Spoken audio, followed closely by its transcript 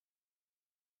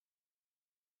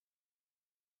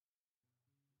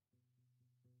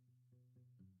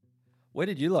Where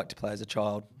did you like to play as a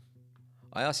child?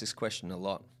 I ask this question a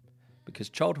lot because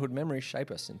childhood memories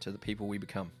shape us into the people we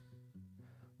become.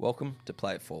 Welcome to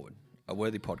Play It Forward, a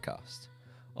worthy podcast.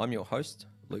 I'm your host,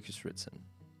 Lucas Ritson.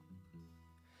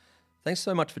 Thanks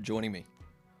so much for joining me.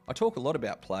 I talk a lot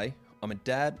about play. I'm a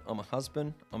dad, I'm a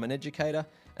husband, I'm an educator,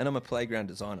 and I'm a playground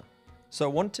designer. So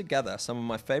I wanted to gather some of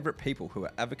my favourite people who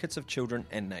are advocates of children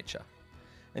and nature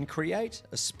and create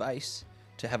a space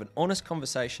to have an honest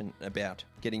conversation about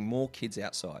getting more kids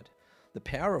outside. The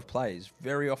power of play is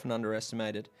very often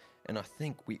underestimated, and I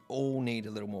think we all need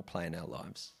a little more play in our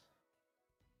lives.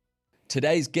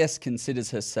 Today's guest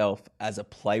considers herself as a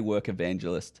play work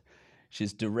evangelist.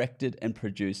 She's directed and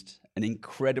produced an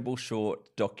incredible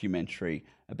short documentary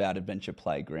about adventure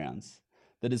playgrounds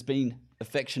that has been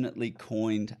affectionately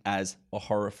coined as a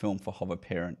horror film for hover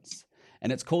parents.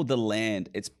 And it's called The Land.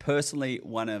 It's personally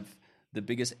one of the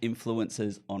biggest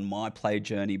influences on my play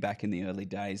journey back in the early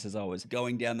days as I was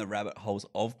going down the rabbit holes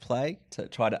of play to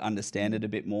try to understand it a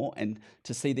bit more, and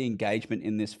to see the engagement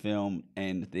in this film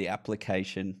and the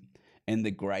application and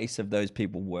the grace of those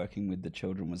people working with the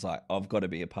children was like, I've got to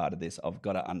be a part of this. I've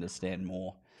got to understand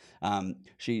more.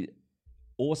 She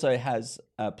also has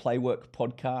a Playwork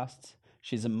podcast.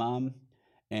 She's a mum,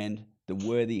 and the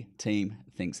Worthy team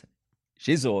thinks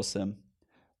she's awesome.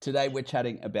 Today we're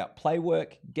chatting about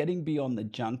playwork, getting beyond the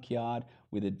junkyard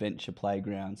with adventure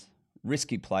playgrounds,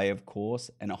 risky play, of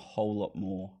course, and a whole lot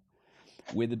more.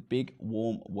 With a big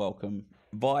warm welcome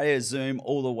via Zoom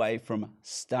all the way from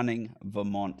stunning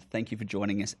Vermont. Thank you for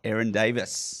joining us, Erin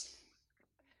Davis.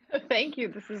 Thank you.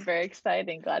 This is very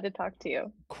exciting. Glad to talk to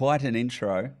you. Quite an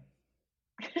intro.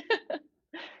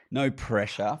 No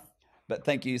pressure. But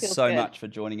thank you Feels so good. much for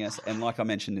joining us. And like I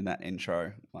mentioned in that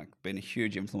intro, like been a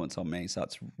huge influence on me. So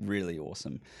it's really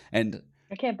awesome. And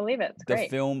I can't believe it. It's the great.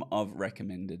 film I've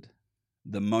recommended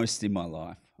the most in my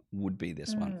life would be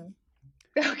this one.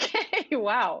 Okay.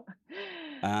 Wow.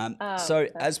 So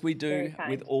that's as we very do kind.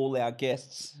 with all our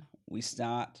guests, we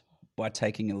start by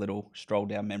taking a little stroll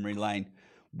down memory lane.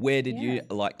 Where did you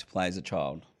like to play as a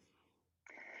child?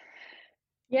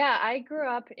 Yeah, I grew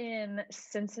up in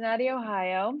Cincinnati,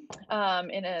 Ohio,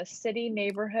 in a city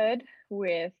neighborhood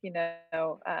with, there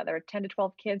were 10 to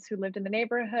 12 kids who lived in the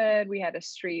neighborhood. We had a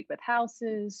street with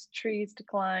houses, trees to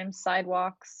climb,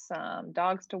 sidewalks,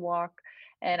 dogs to walk.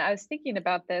 And I was thinking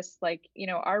about this,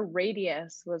 our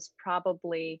radius was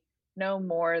probably no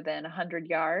more than 100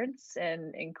 yards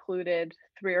and included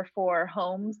 3 or 4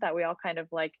 homes that we all kind of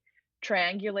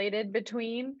triangulated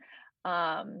between.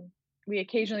 We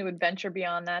occasionally would venture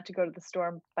beyond that to go to the store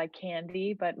and buy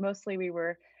candy, but mostly we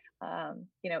were,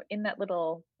 in that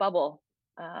little bubble.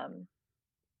 And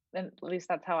at least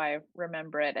that's how I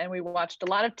remember it. And we watched a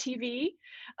lot of TV,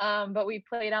 but we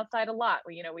played outside a lot.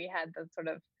 We had the sort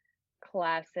of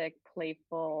classic,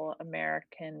 playful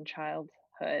American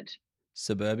childhood.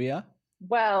 Suburbia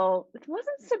Well, it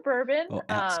wasn't suburban, or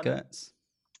outskirts?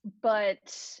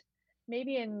 but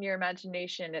maybe in your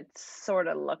imagination it sort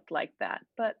of looked like that,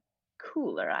 but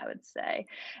cooler, I would say.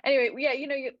 Anyway,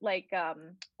 yeah,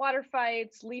 water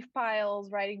fights, leaf piles,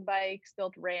 riding bikes,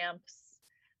 built ramps,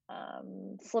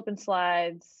 slip and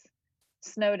slides,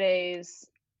 snow days.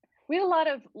 We had a lot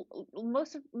of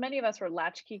many of us were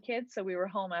latchkey kids, so we were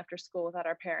home after school without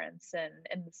our parents, and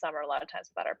in the summer a lot of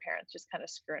times without our parents, just kind of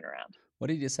screwing around. What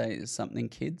did you say? Is something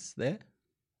kids there?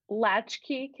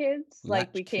 Latchkey kids,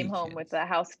 like we came Latchkey home with kids. a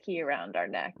house key around our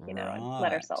neck, and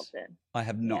let ourselves in. I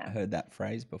have not Yeah. heard that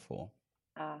phrase before.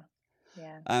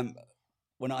 Yeah.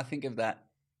 When I think of that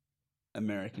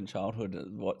American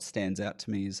childhood, what stands out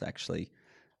to me is actually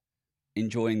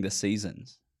enjoying the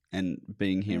seasons. And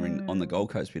being here on the Gold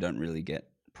Coast, we don't really get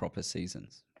proper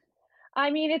seasons. I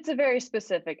mean, it's a very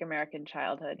specific American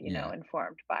childhood, Yeah.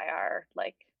 informed by our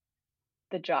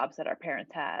the jobs that our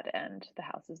parents had and the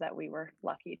houses that we were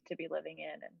lucky to be living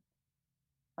in.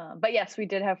 And but yes, we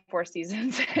did have 4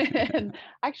 seasons. And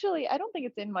actually, I don't think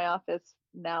it's in my office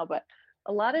now, but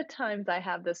a lot of times I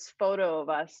have this photo of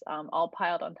us all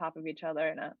piled on top of each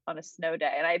other on a snow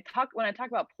day. And when I talk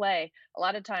about play, a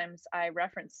lot of times I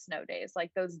reference snow days,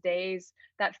 like those days,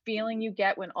 that feeling you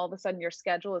get when all of a sudden your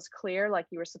schedule is clear, like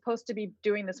you were supposed to be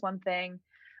doing this one thing,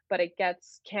 but it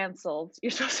gets canceled.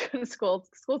 You're supposed to go to school,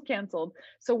 school's canceled.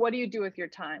 So what do you do with your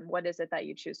time? What is it that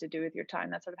you choose to do with your time?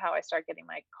 That's sort of how I start getting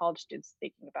my college students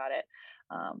thinking about it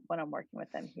when I'm working with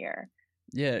them here.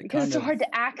 Yeah, Because it's so hard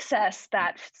to access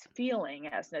that feeling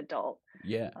as an adult.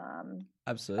 Yeah,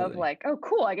 absolutely. Of oh,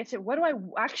 cool, I get to, what do I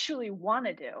actually want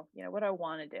to do? What do I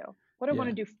want to do? What do I want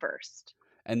to do first?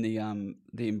 And the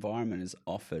environment is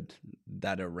offered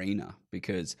that arena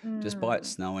because despite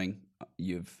snowing,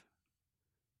 you've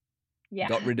Yeah.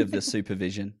 Got rid of the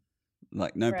supervision.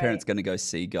 Like no parent's Right. going to go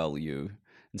seagull you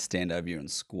and stand over you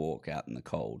and squawk out in the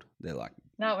cold. They're like,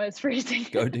 Not when it's freezing.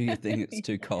 go do your thing. It's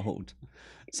too cold.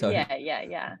 So Yeah, yeah,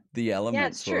 yeah. the Yeah, it's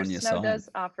elements were true. on your Snow side. does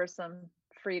offer some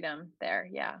freedom there.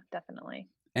 Yeah, definitely.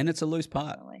 And it's a loose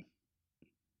part. Definitely.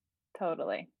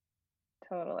 Totally.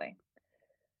 Totally.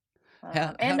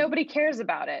 How, And how, nobody cares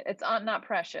about it. It's not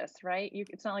precious, right?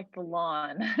 It's not like the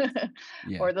lawn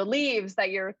yeah. or the leaves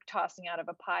that you're tossing out of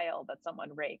a pile that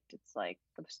someone raked. It's like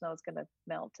the snow's going to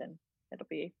melt and it'll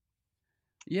be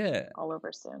Yeah. all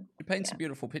over soon. It paints Yeah. a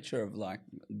beautiful picture of like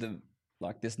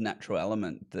this natural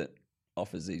element that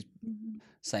offers these Mm-hmm.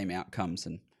 same outcomes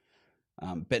and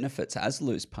benefits as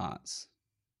loose parts.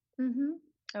 Mm-hmm.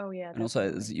 Oh yeah. And also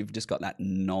Definitely. you've just got that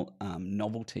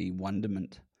novelty,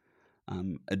 wonderment,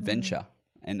 adventure.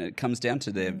 And it comes down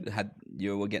to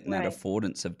you were getting that Right.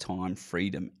 affordance of time,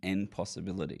 freedom, and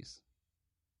possibilities.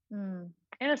 And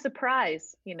a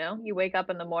surprise, you wake up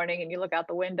in the morning and you look out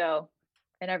the window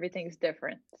and everything's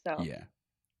different. So Yeah.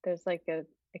 there's like a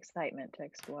excitement to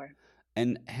explore.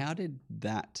 And how did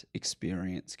that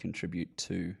experience contribute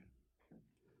to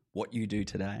what you do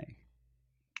today?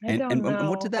 I don't know. And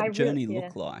what did that journey yeah.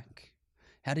 look like?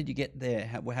 How did you get there?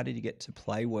 How did you get to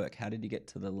play work? How did you get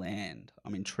to the land?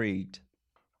 I'm intrigued.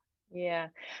 Yeah.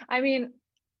 I mean,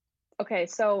 okay,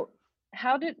 so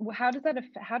how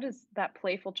does that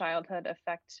playful childhood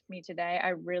affect me today?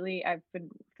 I've been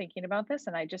thinking about this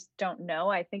and I just don't know.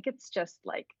 I think it's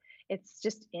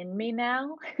just in me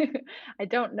now. I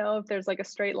don't know if there's like a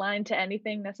straight line to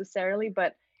anything necessarily,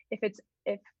 but if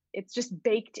it's just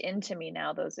baked into me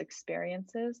now, those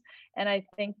experiences. And I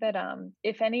think that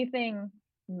if anything,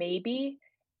 maybe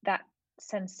that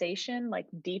sensation like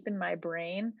deep in my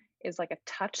brain is like a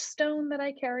touchstone that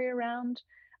I carry around,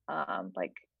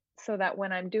 like so that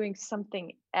when I'm doing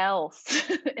something else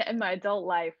in my adult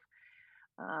life,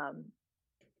 um,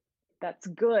 that's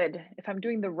good. If I'm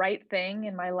doing the right thing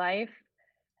in my life,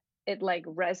 it like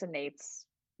resonates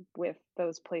with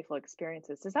those playful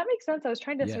experiences. Does that make sense? I was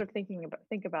trying to Yeah. sort of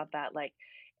think about that. Like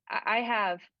I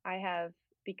have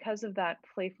because of that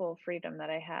playful freedom that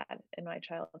I had in my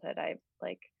childhood, I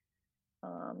like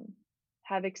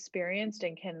have experienced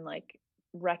and can like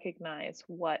recognize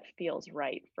what feels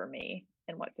right for me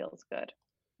and what feels good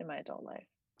in my adult life.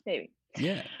 Maybe.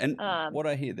 Yeah. And Um, what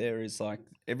I hear there is like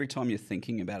every time you're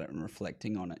thinking about it and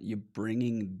reflecting on it, you're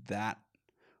bringing that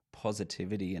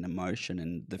positivity and emotion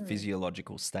and the mm,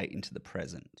 physiological state into the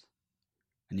present.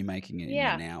 And you're making it in the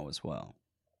yeah, now as well.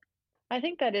 I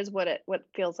think that is what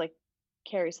feels like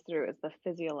carries through is the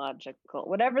physiological,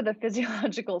 whatever the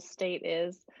physiological state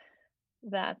is,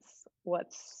 that's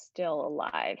what's still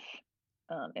alive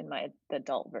in the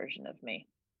adult version of me.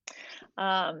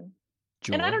 Um,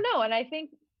 and I Joy. don't know. And I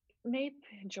think maybe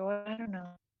joy. I don't know.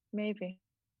 Maybe.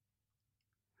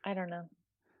 I don't know.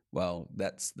 Well,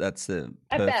 that's the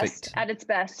At best, perfect. at its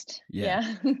best.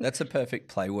 Yeah. Yeah. That's a perfect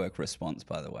play work response,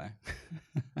 by the way.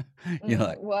 You're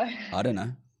like, What? I don't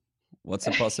know. What's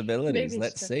the possibilities? Maybe it's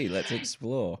Let's true. see. Let's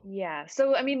explore. Yeah.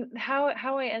 So I mean, how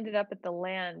I ended up at the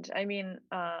land. I mean,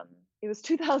 it was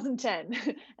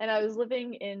 2010, and I was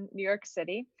living in New York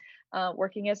City,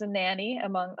 working as a nanny,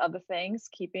 among other things,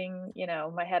 keeping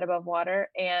my head above water.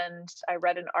 And I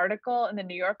read an article in the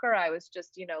New Yorker. I was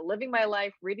just living my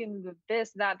life, reading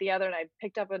this, that, the other, and I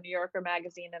picked up a New Yorker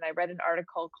magazine and I read an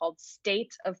article called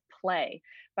 "State of Play"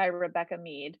 by Rebecca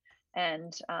Mead.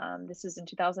 And this is in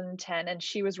 2010, and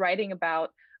she was writing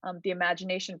about the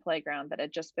Imagination Playground that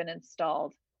had just been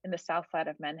installed in the south side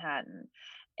of Manhattan.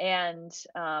 And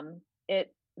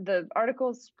the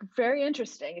article's very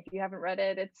interesting. If you haven't read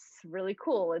it, it's really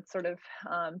cool. It sort of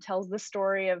tells the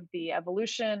story of the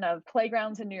evolution of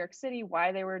playgrounds in New York City,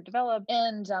 why they were developed.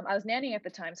 And I was nannying at the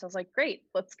time, so I was like, great,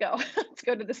 let's go. Let's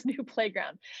go to this new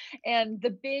playground. And the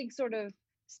big sort of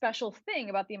special thing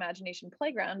about the Imagination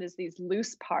Playground is these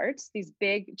loose parts, these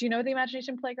big, do you know the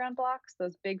Imagination Playground blocks?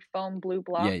 Those big foam blue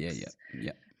blocks?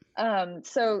 Yeah.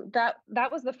 So that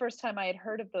was the first time I had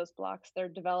heard of those blocks. They're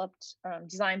developed,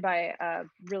 designed by a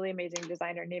really amazing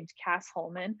designer named Cass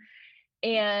Holman.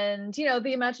 And,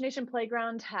 the Imagination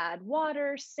Playground had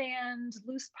water, sand,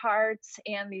 loose parts,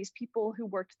 and these people who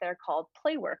worked there called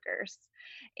play workers.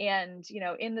 And,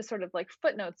 in the sort of like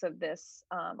footnotes of this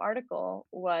article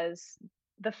was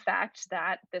the fact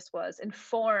that this was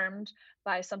informed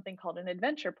by something called an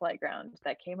adventure playground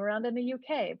that came around in the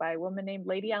UK by a woman named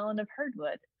Lady Allen of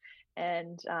Herdwood.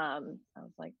 And I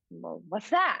was like, well, what's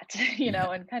that?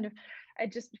 Yeah. And kind of, I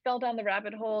just fell down the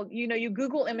rabbit hole. You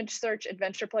Google image search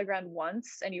adventure playground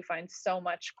once and you find so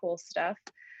much cool stuff.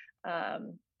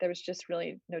 There was just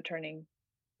really no turning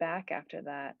back after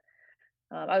that.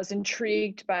 I was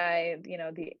intrigued by,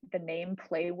 the name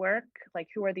Playwork. Like,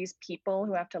 who are these people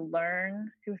who have to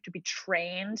learn, who have to be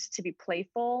trained to be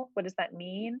playful? What does that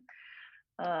mean?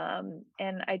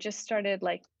 And I just started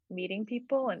like meeting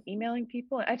people and emailing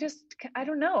people. I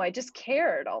don't know. I just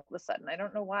cared all of a sudden. I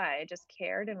don't know why. I just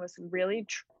cared and was really,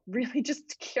 really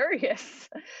just curious.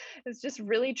 I was just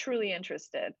really, truly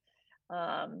interested.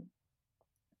 Um,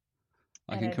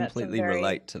 I and can I met some completely very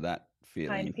relate to that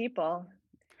kind feeling. people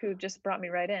who just brought me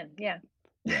right in. Yeah.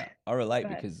 Yeah, I relate Go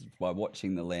ahead. because by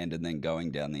watching The Land and then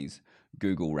going down these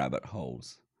Google rabbit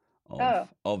holes Oh,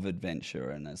 of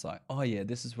adventure, and it's like, oh yeah,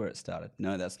 this is where it started.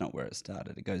 No, that's not where it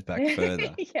started. It goes back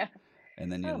further, yeah.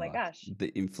 and then you're Oh my like gosh. the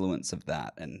influence of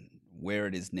that and where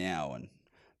it is now and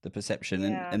the perception.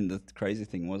 Yeah. And the crazy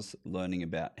thing was learning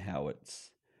about how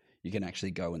you can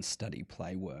actually go and study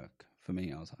play work. For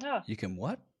me, I was like, Oh, you can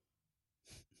what?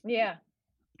 yeah.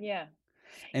 Yeah.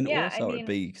 And Yeah. I also it mean,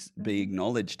 be mhm.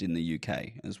 acknowledged in the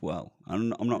UK as well. I'm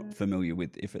not Mm, familiar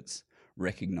with if it's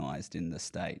recognised in the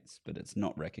States, but it's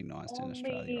not recognised in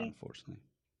Australia, only, unfortunately.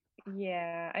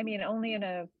 yeah. I mean, only in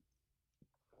a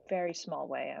very small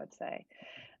way, I would say.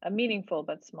 A meaningful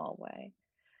but small way.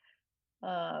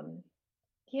 Um,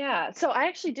 yeah, so I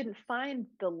actually didn't find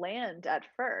The Land at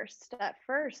first. At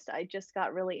first, I just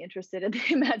got really interested in the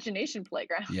Imagination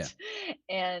Playground. Yeah,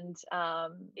 And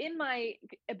in my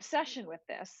obsession with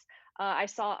this, I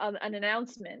saw an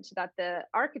announcement that the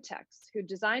architects who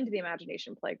designed the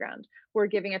Imagination Playground were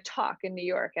giving a talk in New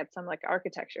York at some like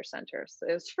architecture center. So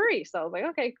it was free. So I was like,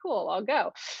 okay, cool, I'll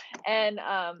go. And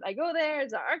I go there.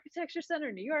 It's an architecture center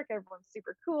in New York. Everyone's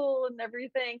super cool and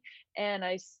everything. And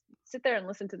sit there and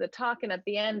listen to the talk, and at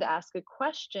the end ask a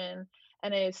question.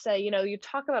 And I say, you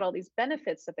talk about all these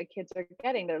benefits that the kids are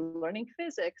getting. They're learning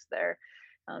physics, they're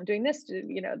doing this,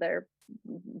 they're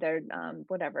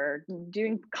whatever,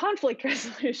 doing conflict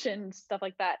resolution, stuff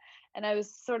like that. And I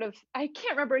was I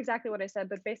can't remember exactly what I said,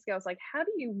 but basically I was like, how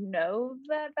do you know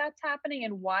that that's happening,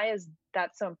 and why is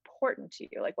that so important to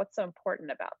you? Like, what's so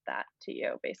important about that to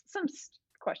you? Based some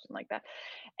question like that.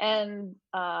 And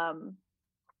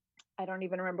I don't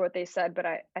even remember what they said, but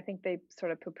I think they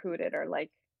sort of poo-pooed it, or like,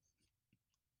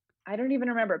 I don't even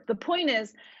remember. The point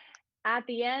is, at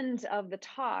the end of the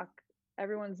talk,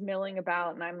 everyone's milling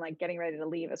about, and I'm like getting ready to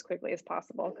leave as quickly as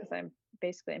possible because I'm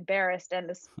basically embarrassed. And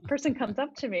this person comes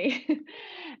up to me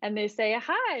and they say,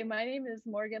 "Hi, my name is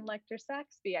Morgan Lecter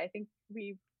Saxby. I think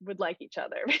we would like each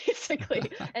other," basically.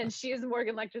 And she is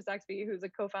Morgan Lecter Saxby, who's a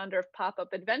co-founder of Pop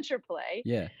Up Adventure Play.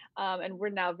 yeah, And we're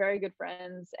now very good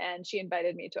friends. And she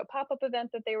invited me to a pop up event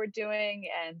that they were doing,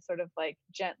 and sort of like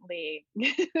gently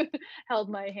held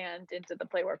my hand into the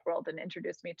playwork world and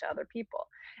introduced me to other people.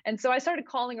 And so I started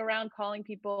calling around, calling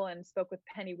people, and spoke with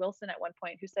Penny Wilson at one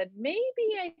point, who said, maybe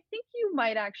I think you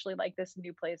might actually like this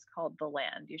new place called The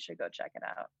Land. You should go check it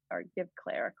out, or give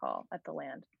Claire a call at The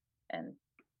Land. And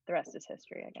the rest is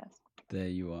history, I guess. there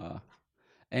you are.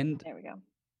 And There we go.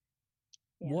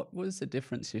 Yeah. what was the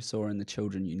difference you saw in the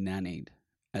children you nannied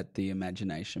at the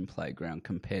Imagination Playground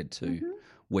compared to Mhm.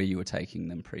 where you were taking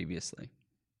them previously?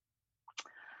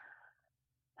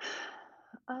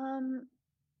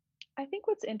 I think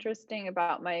what's interesting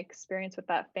about my experience with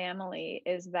that family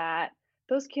is that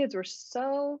those kids were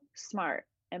so smart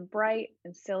and bright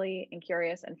and silly and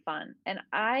curious and fun. And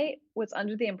I was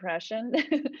under the impression,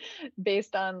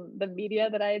 based on the media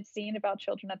that I had seen about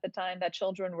children at the time, that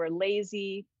children were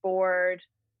lazy, bored,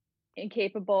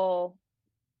 incapable,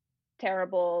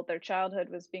 terrible. Their childhood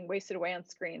was being wasted away on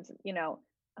screens.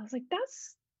 I was like,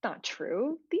 that's not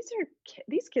true. These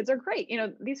kids are great.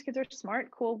 These kids are smart,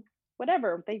 cool,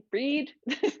 whatever. They read,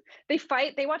 they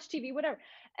fight, they watch TV, whatever.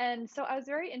 And so I was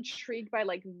very intrigued by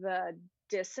like the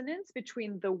dissonance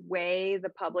between the way the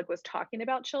public was talking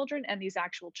about children and these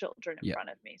actual children in Yeah, front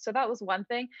of me. So that was one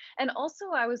thing. And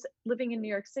also I was living in New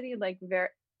York City, like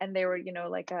and they were,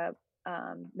 like a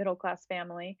middle class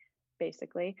family,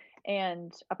 basically,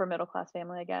 and upper middle class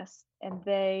family, I guess. And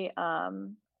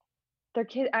their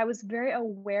kid, I was very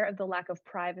aware of the lack of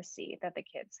privacy that the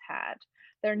kids had.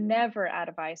 They're never out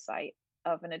of eyesight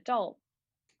of an adult.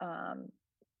 Um,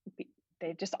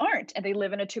 they just aren't. And they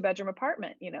live in a 2-bedroom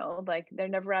apartment, like they're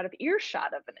never out of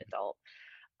earshot of an adult.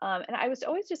 And I was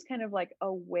always just kind of like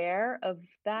aware of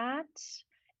that,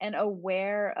 and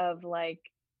aware of like,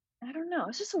 I don't know. I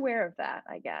was just aware of that,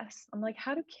 I guess. I'm like,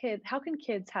 how can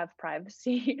kids have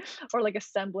privacy or like a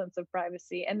semblance of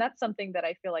privacy? And that's something that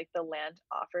I feel like The Land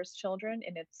offers children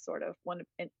in its sort of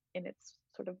in its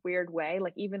sort of weird way.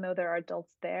 Like, even though there are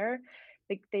adults there,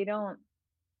 they're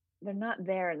not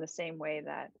there in the same way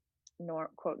that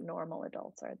quote normal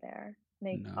adults are there.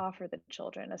 They no. offer the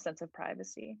children a sense of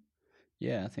privacy.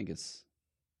 Yeah, I think it's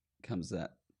comes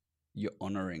that you're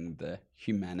honoring the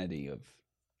humanity of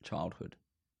childhood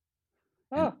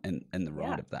Oh, and the right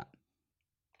yeah. of that.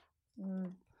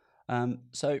 Mm,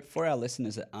 So for our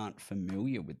listeners that aren't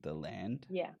familiar with the land,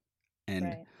 yeah. and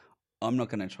Right. I'm not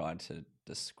going to try to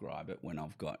describe it when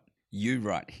I've got you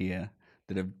right here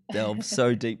that have delved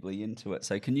so deeply into it.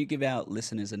 So can you give our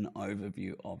listeners an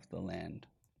overview of the land?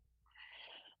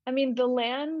 I mean, the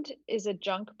land is a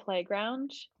junk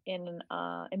playground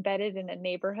embedded in a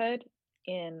neighborhood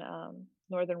in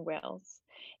northern Wales.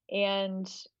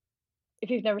 And if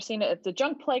you've never seen it, it's a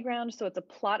junk playground. So it's a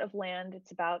plot of land.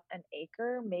 It's about an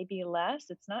acre, maybe less.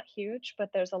 It's not huge, but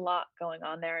there's a lot going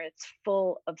on there. It's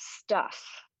full of stuff.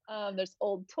 There's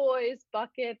old toys,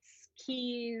 buckets,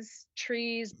 keys,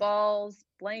 trees, balls,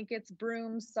 blankets,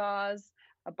 brooms, saws,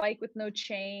 a bike with no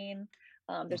chain.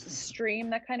 There's a stream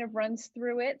that kind of runs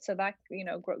through it. So that,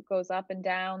 goes up and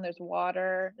down. There's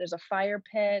water. There's a fire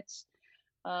pit.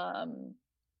 Um,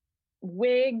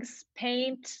 Wigs,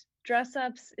 paint, dress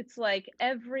ups. It's like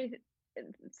everything's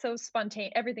so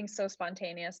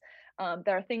spontaneous.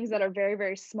 There are things that are very,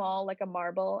 very small, like a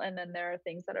marble, and then there are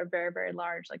things that are very, very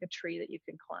large, like a tree that you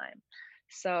can climb.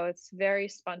 So it's very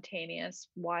spontaneous,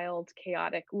 wild,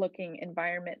 chaotic looking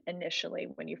environment initially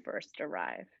when you first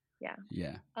arrive. Yeah.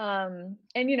 Yeah. And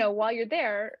while you're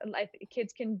there,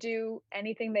 kids can do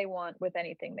anything they want with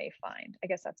anything they find. I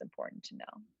guess that's important to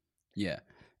know. Yeah.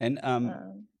 And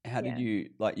how did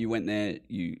Yeah. you went there,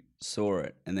 you saw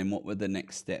it, and then what were the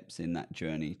next steps in that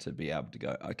journey to be able to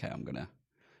go, okay, I'm going to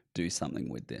do something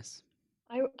with this?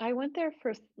 I went there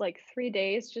for like 3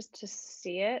 days just to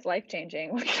see it. Life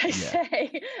changing. What can I Yeah.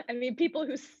 say? I mean, people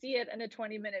who see it in a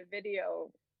 20-minute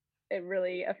video, it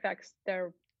really affects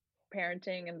their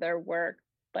parenting and their work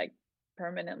like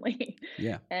permanently.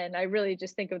 Yeah. And I really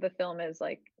just think of the film as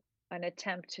like an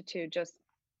attempt to just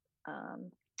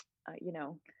um,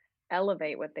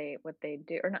 elevate what they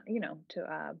do, or not,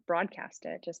 to broadcast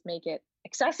it, just make it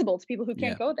accessible to people who Yeah.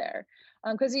 can't go there,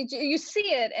 because you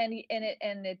see it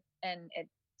and it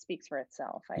speaks for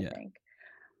itself. I Yeah. think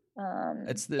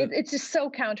it's just so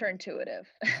counterintuitive.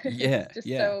 Yeah, It's just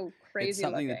yeah. so crazy It's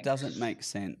something that looking. doesn't make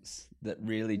sense, that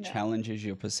really No. challenges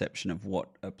your perception of what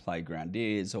a playground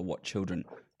is or what children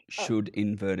Oh. should,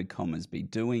 inverted commas, be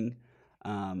doing.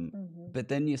 Mhm. But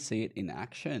then you see it in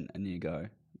action and you go,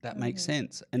 that makes Mhm.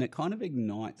 sense. And it kind of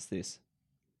ignites this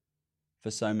for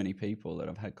so many people that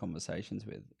I've had conversations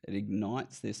with. It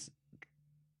ignites this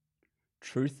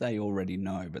truth they already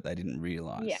know, but they didn't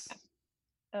realize. Yeah.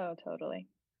 Oh, totally.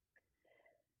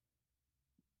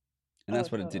 And that's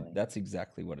Oh, what it did. totally. That's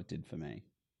exactly what it did for me.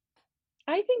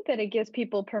 I think that it gives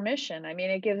people permission. I mean,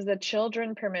 it gives the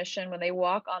children permission when they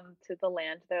walk onto the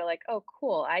land. They're like, oh,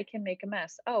 cool, I can make a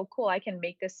mess. Oh, cool, I can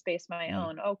make this space my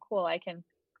own. Oh, cool, I can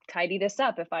tidy this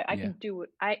up if I Yeah. can do it.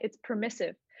 It's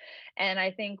permissive. And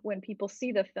I think when people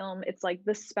see the film, it's like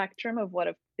the spectrum of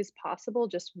what is possible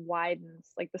just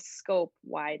widens, like the scope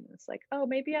widens. Like, oh,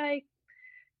 maybe I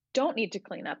don't need to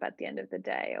clean up at the end of the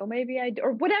day. Oh, maybe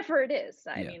or whatever it is.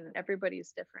 I Yeah. mean,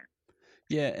 everybody's different.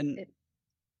 Yeah, and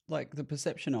like the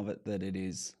perception of it that it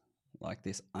is like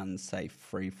this unsafe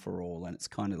free for all, and it's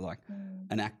kind of like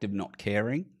an act of not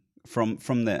caring from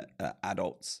the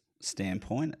adult's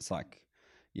standpoint. It's like,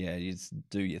 yeah, you just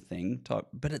do your thing type,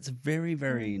 but it's very,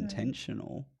 very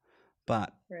intentional,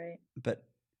 but Right. but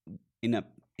in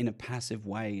a passive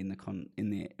way in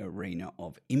the arena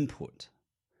of input.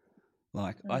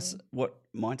 Like what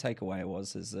my takeaway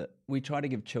was is that we try to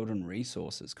give children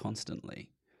resources constantly,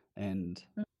 and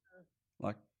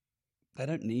like they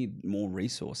don't need more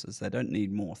resources. They don't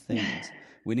need more things.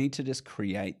 We need to just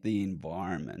create the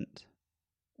environment,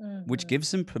 which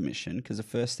gives them permission, because the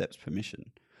first step's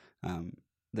permission.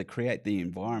 That create the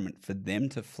environment for them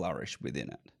to flourish within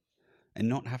it, and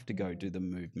not have to go do the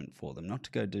movement for them, not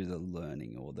to go do the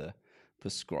learning or the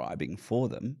prescribing for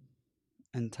them,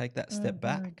 and take that step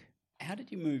back. How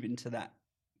did you move into that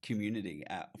community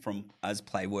from as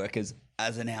play workers,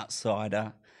 as an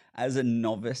outsider, as a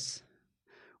novice?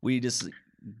 Were you just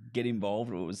get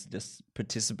involved, or was it just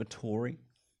participatory?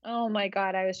 Oh my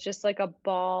God, I was just like a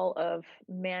ball of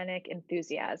manic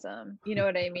enthusiasm. You know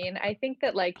what I mean? I think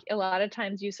that like a lot of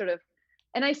times you sort of,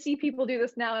 and I see people do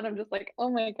this now, and I'm just like, oh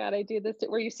my God, I do this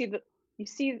where you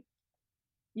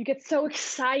get so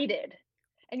excited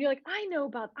and you're like, I know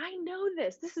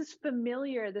this. This is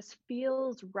familiar. This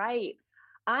feels right.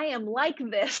 I am like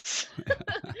this.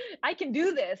 I can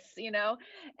do this,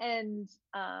 And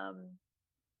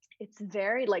it's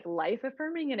very like life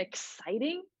affirming and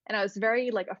exciting. And I was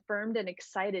very like affirmed and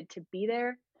excited to be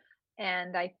there.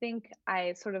 And I think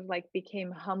I sort of like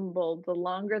became humbled. The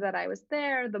longer that I was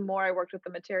there, the more I worked with the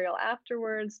material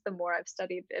afterwards, the more I've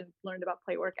studied and learned about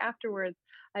play work afterwards.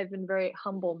 I've been very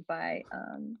humbled by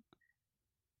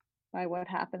what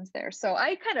happens there. So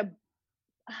I kind of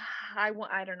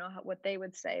I don't know what they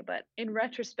would say, but in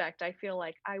retrospect, I feel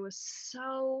like I was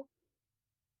so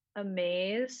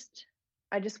amazed.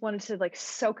 I just wanted to like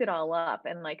soak it all up,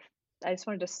 and like I just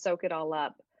wanted to soak it all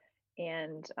up.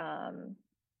 And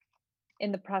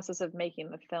in the process of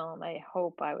making the film, I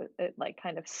hope it like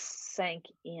kind of sank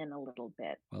in a little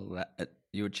bit. Well,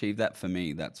 you achieved that for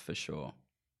me, that's for sure.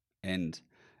 And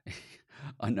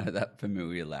I know that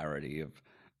familiarity of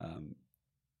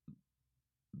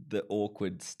the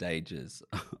awkward stages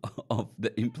of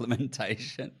the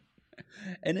implementation.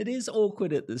 And it is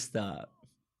awkward at the start.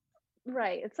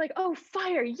 Right. It's like, oh,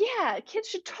 fire. Yeah. Kids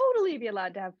should totally be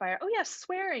allowed to have fire. Oh, yeah.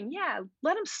 Swearing. Yeah.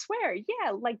 Let them swear.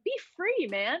 Yeah. Like, be free,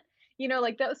 man.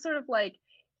 Like that was sort of like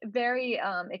very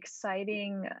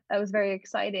exciting. It was very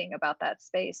exciting about that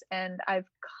space. And I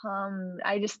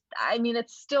mean,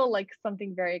 it's still like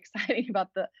something very exciting about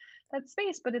that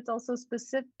space, but it's also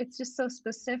specific. It's just so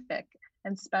specific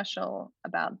and special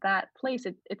about that place.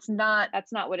 That's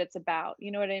not what it's about.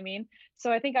 You know what I mean?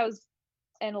 So I think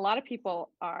and a lot of people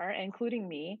are, including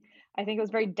me, I think I was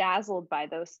very dazzled by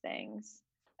those things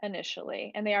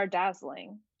initially, and they are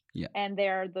dazzling. Yeah. And they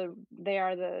are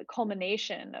the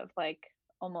culmination of like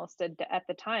almost at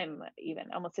the time,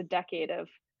 even almost a decade of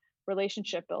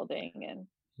relationship building and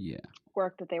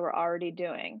work that they were already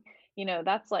doing.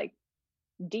 That's like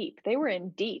deep. They were in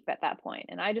deep at that point,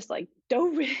 and I just like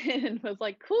dove in and was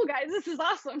like, cool guys, this is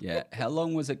awesome. Yeah. How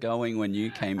long was it going when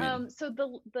you came in? So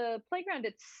the playground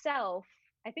itself,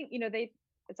 I think,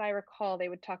 as I recall, they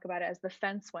would talk about it as the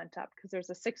fence went up, because there's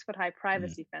a 6-foot high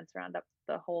privacy fence around up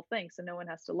the whole thing, so no one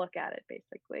has to look at it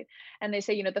basically. And they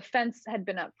say, the fence had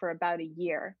been up for about a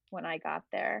year when I got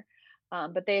there,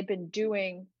 but they had been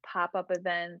doing pop-up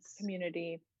events,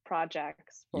 community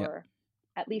projects for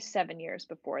at least 7 years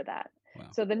before that. Wow.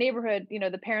 So the neighborhood,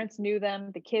 the parents knew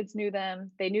them, the kids knew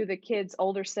them, they knew the kids'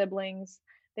 older siblings.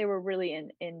 They were really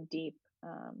in deep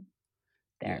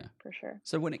there for sure.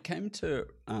 So when it came to,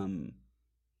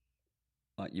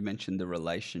 like you mentioned, the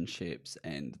relationships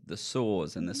and the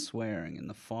saws and the swearing and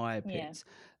the fire pits,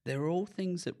 they're all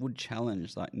things that would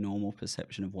challenge like normal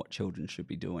perception of what children should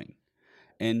be doing.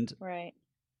 And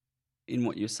in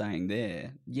what you're saying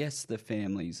there, yes, the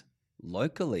families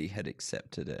locally had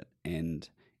accepted it and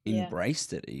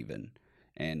embraced it even.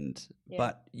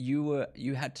 But you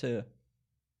had to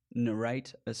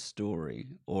narrate a story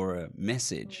or a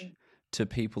message to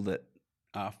people that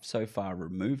are so far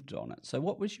removed on it. So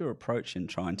what was your approach in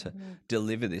trying to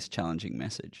deliver this challenging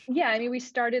message? Yeah, I mean, we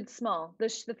started small.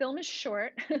 The film is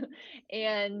short,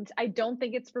 and I don't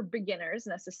think it's for beginners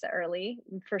necessarily,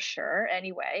 for sure.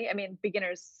 Anyway, I mean,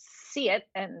 beginners see it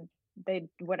and they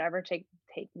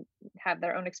have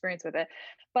their own experience with it.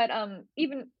 But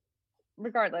even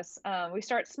regardless, we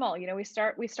start small. We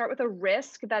start with a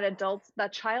risk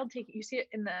that child take. You see it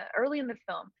early in the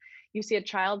film. You see a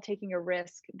child taking a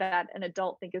risk that an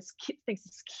adult thinks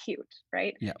is cute,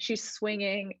 right? Yeah. She's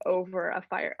swinging over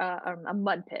a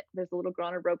mud pit. There's a little girl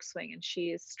on a rope swing, and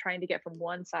she's trying to get from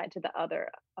one side to the other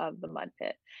of the mud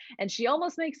pit. And she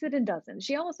almost makes it and doesn't.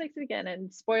 She almost makes it again, and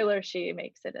spoiler, she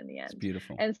makes it in the end. It's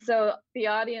beautiful. And so the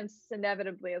audience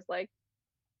inevitably is like,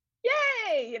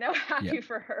 yay, happy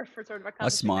for her for sort of accomplishing. I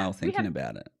smile thinking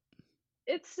about it.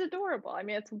 It's adorable. I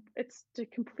mean, it's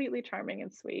completely charming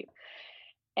and sweet.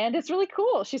 And it's really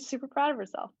cool. She's super proud of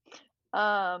herself.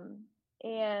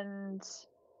 And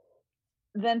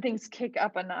then things kick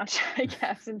up a notch, I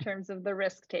guess, in terms of the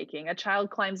risk taking. A child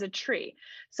climbs a tree.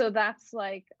 So that's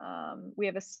like, we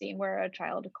have a scene where a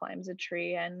child climbs a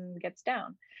tree and gets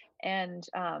down. And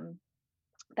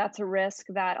that's a risk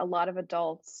that a lot of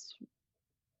adults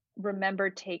remember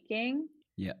taking,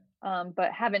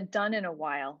 but haven't done in a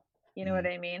while. You know what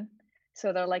I mean?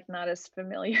 So they're like not as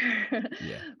familiar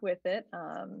with it.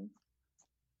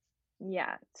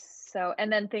 So, and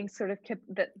then things sort of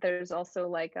there's also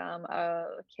like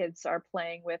kids are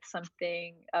playing with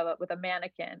something with a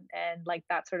mannequin, and like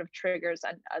that sort of triggers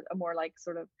a more like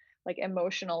sort of like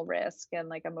emotional risk and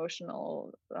like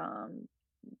emotional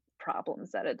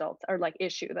problems that adults, or like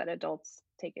issue that adults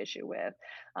take issue with.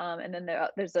 And then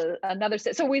there's another,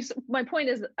 so my point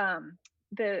is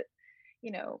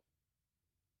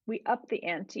we up the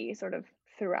ante sort of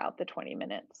throughout the 20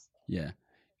 minutes. Yeah.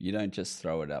 You don't just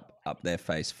throw it up their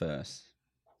face first.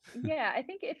 Yeah. I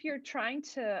think if you're trying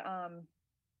to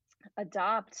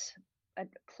adopt a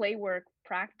play work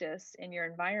practice in your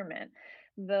environment,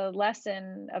 the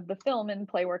lesson of the film and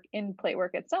playwork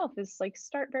itself is like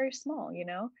start very small,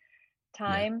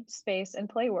 time, space, and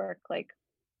playwork. Like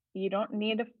you don't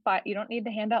need to fight, you don't need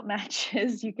to hand out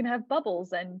matches. You can have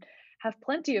bubbles and have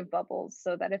plenty of bubbles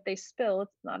so that if they spill,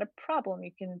 it's not a problem.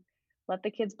 You can let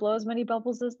the kids blow as many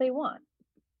bubbles as they want.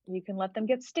 You can let them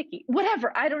get sticky.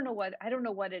 Whatever. I don't know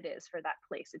what it is for that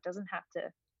place. It doesn't have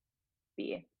to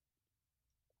be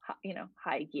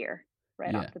high gear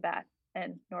right off the bat,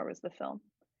 and nor was the film.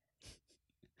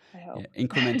 I hope. Yeah,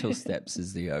 incremental steps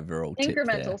is the overall tip there.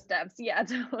 Incremental steps, yeah,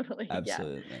 totally.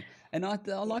 Absolutely. Yeah. And I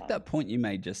like that point you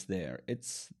made just there.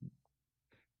 It's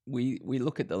we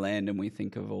look at the land and we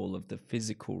think of all of the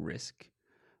physical risk,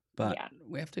 but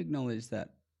we have to acknowledge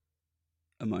that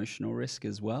emotional risk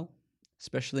as well,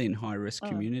 especially in high risk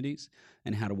communities,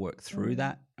 and how to work through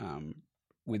that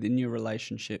within your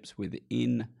relationships,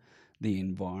 within the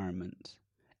environment,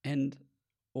 and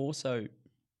also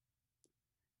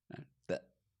that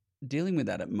dealing with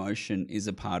that emotion is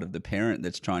a part of the parent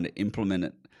that's trying to implement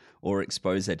it or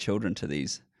expose their children to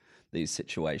these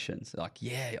situations. Like,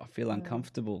 I feel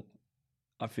uncomfortable.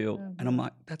 I feel, and I'm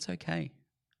like, that's okay.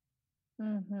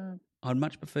 I'd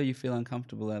much prefer you feel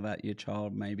uncomfortable about your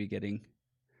child maybe getting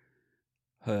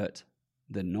hurt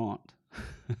than not.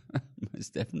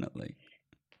 Most definitely.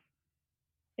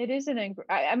 It is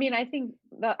I think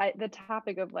the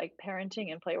topic of like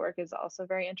parenting and playwork is also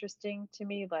very interesting to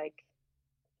me. Like,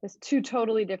 there's two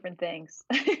totally different things,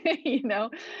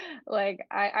 like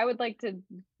I would like to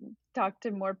talk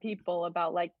to more people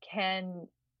about like, can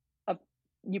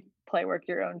you playwork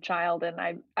your own child? And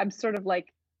I'm sort of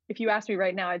like, if you ask me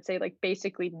right now, I'd say like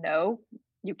basically no,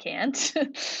 you can't.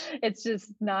 It's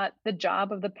just not the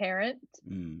job of the parent.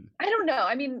 I don't know.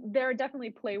 I mean, there are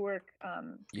definitely playwork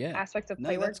aspects of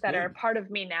playwork that are part of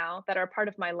me now, that are part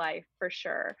of my life for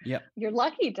sure. You're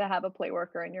lucky to have a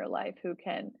playworker in your life who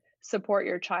can support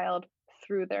your child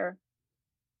through their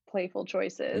playful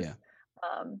choices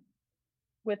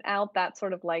without that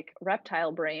sort of like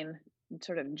reptile brain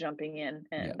sort of jumping in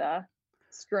and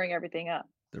screwing everything up.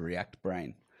 The react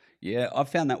brain. Yeah, I've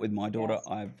found that with my daughter.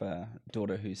 I've a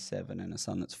daughter who's 7 and a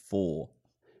son that's 4.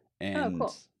 And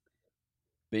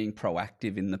being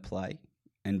proactive in the play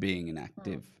and being an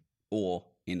active or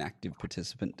inactive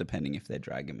participant, depending if they're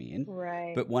dragging me in.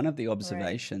 Right. But one of the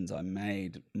observations I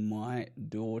made, my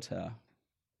daughter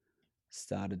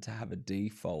started to have a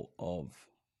default of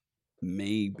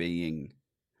me being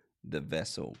the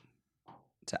vessel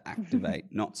to activate,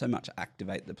 not so much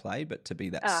activate the play, but to be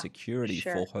that security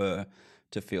for her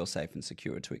to feel safe and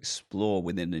secure, to explore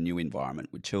within a new environment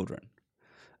with children.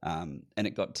 And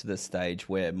it got to the stage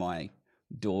where my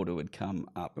daughter would come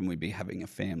up and we'd be having a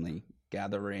family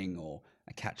gathering or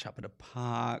a catch up at a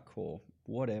park or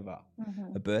whatever,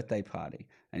 a birthday party.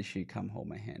 And she'd come hold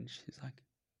my hand. She's like,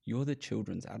 you're the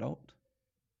children's adult.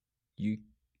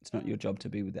 It's not your job to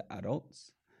be with the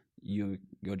adults. Your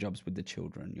job's with the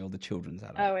children. You're the children's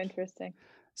adult. Oh, interesting.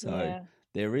 So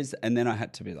there is, and then I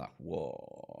had to be like,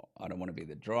 whoa, I don't want to be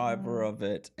the driver of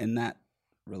it. And that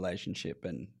relationship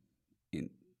and in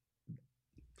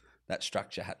that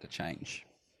structure had to change.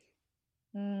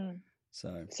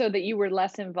 So that you were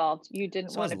less involved. You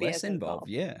didn't want to be less involved.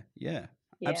 Yeah,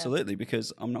 absolutely.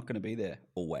 Because I'm not going to be there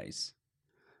always.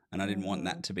 And I didn't want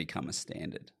that to become a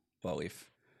standard. Well, if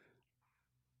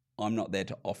I'm not there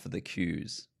to offer the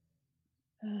cues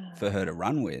for her to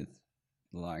run with,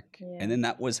 and then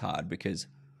that was hard because,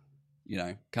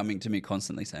 coming to me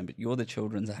constantly saying, but you're the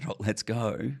children's adult, let's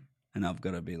go. And I've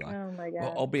got to be like, oh my God.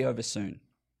 Well, I'll be over soon.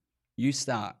 You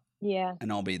start. Yeah.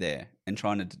 And I'll be there, and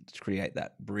trying to create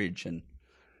that bridge. And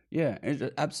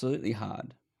it's absolutely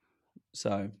hard.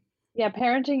 So. Yeah.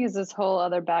 Parenting is this whole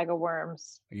other bag of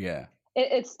worms. Yeah.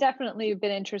 It's definitely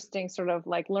been interesting sort of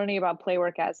like learning about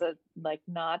playwork as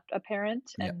not a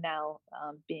parent and now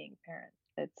being a parent.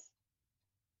 It's,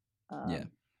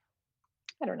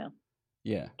 I don't know.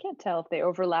 Yeah. Can't tell if they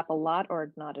overlap a lot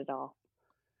or not at all.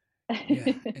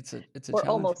 Yeah. It's a or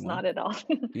almost not at all.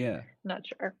 Yeah. Not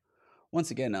sure.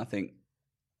 Once again, I think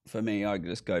for me, I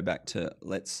just go back to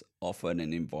let's offer an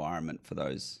environment for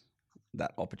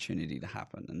that opportunity to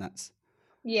happen. And that's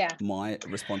my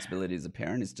responsibility as a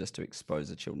parent is just to expose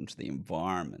the children to the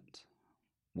environment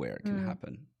where it can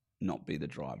happen, not be the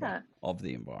driver of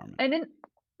the environment.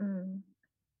 And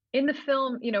in the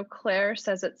film, Claire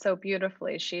says it so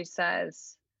beautifully. She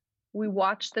says, we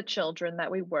watch the children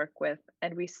that we work with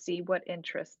and we see what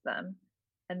interests them,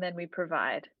 and then we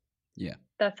provide. Yeah.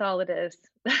 That's all it is.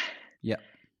 Yeah.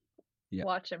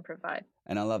 Watch and provide.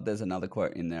 And I love there's another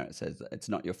quote in there. It says, it's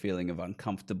not your feeling of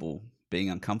being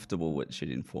uncomfortable which should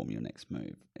inform your next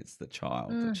move. It's the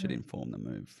child that should inform the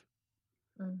move.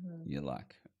 You're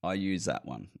like, I use that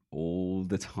one all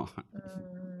the time,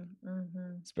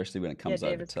 especially when it comes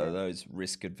over to those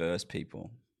risk-adverse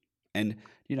people. And,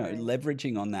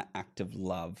 leveraging on that act of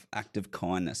love, act of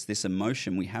kindness, this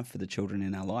emotion we have for the children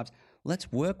in our lives,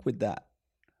 let's work with that.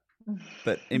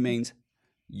 But it means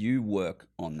you work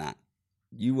on that.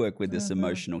 You work with this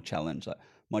emotional challenge. Like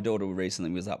my daughter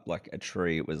recently was up like a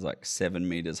tree. It was like 7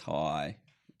 meters high,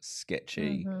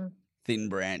 sketchy, thin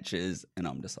branches. And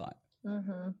I'm just like,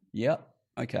 yep,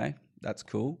 okay, that's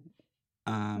cool.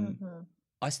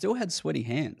 I still had sweaty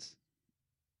hands.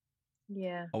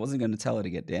 Yeah. I wasn't going to tell her to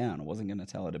get down. I wasn't going to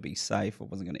tell her to be safe. I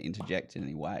wasn't going to interject in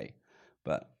any way.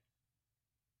 But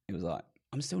it was like,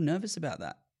 I'm still nervous about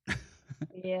that.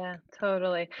 Yeah,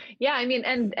 totally. Yeah, I mean,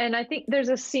 and I think there's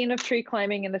a scene of tree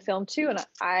climbing in the film too. And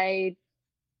I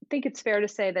think it's fair to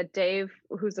say that Dave,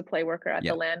 who's a play worker at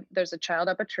the land, there's a child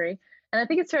up a tree. And I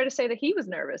think it's fair to say that he was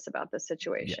nervous about this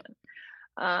situation.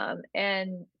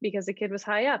 And because the kid was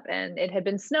high up and it had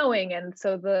been snowing. And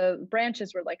so the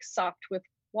branches were like soaked with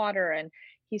water. And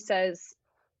he says,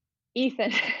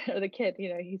 Ethan, or the kid,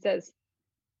 he says,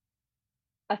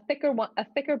 a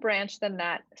thicker branch than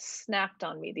that snapped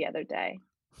on me the other day.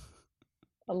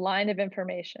 A line of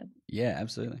information. Yeah,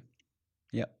 absolutely.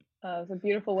 Yep. It was a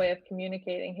beautiful way of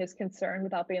communicating his concern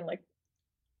without being like,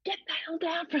 get the hell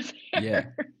down from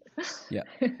there. Yeah.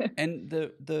 And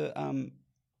the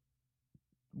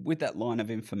with that line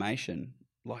of information,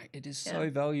 like it is so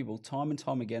valuable. Time and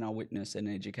time again, I witness an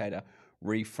educator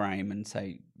reframe and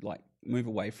say, like, move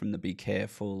away from the be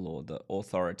careful or the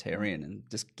authoritarian and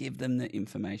just give them the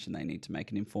information they need to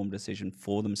make an informed decision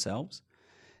for themselves.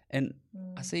 And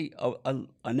I see,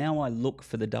 now I look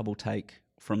for the double take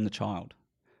from the child.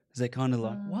 They're kind of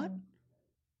like, what?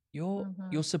 You're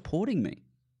supporting me.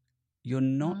 You're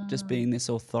not just being this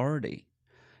authority.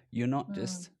 You're not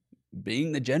just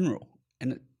being the general.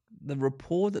 And the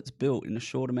rapport that's built in a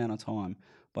short amount of time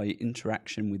by your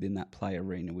interaction within that play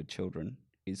arena with children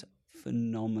is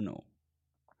phenomenal.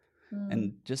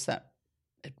 And just that,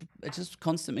 it just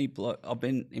constantly I've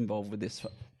been involved with this for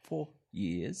 4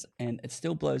 years, and it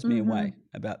still blows me away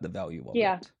about the value of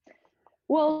it.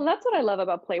 Well, that's what I love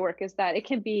about play work is that it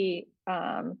can be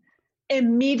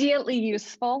immediately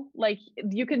useful. Like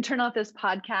you can turn off this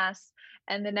podcast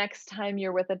and the next time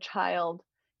you're with a child,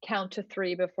 count to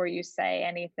 3 before you say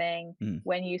anything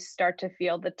when you start to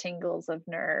feel the tingles of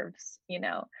nerves,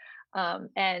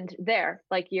 and there,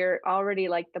 like you're already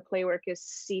like the play work is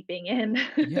seeping in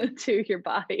to your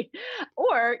body.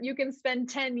 Or you can spend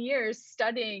 10 years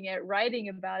studying it, writing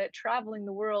about it, traveling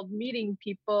the world, meeting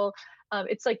people.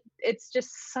 It's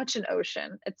just such an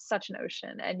ocean. It's such an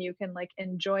ocean, and you can like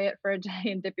enjoy it for a day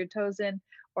and dip your toes in,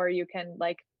 or you can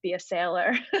like be a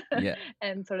sailor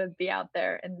and sort of be out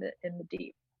there in the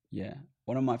deep. Yeah.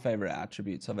 One of my favorite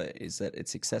attributes of it is that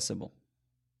it's accessible.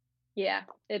 Yeah,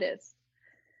 it is.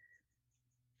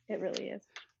 It really is.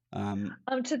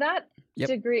 To that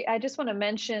degree, I just want to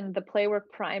mention the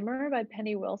Playwork Primer by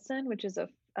Penny Wilson, which is a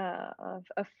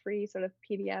free sort of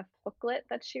PDF booklet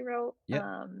that she wrote.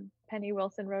 Penny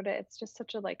Wilson wrote it. It's just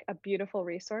such a beautiful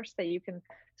resource that you can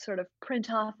sort of print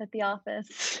off at the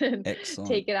office and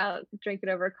take it out, drink it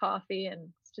over coffee, and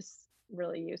it's just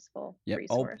really useful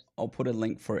resource. I'll put a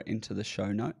link for it into the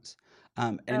show notes.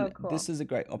 And cool. This is a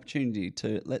great opportunity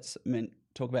to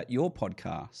talk about your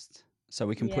podcast. So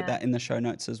we can put that in the show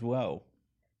notes as well.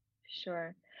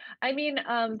 Sure. I mean,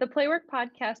 the Playwork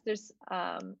podcast is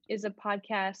a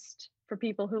podcast for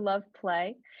people who love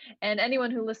play. And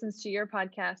anyone who listens to your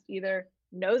podcast either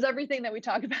knows everything that we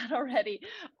talk about already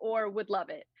or would love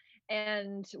it.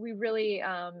 And we really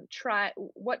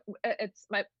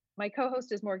my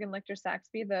co-host is Morgan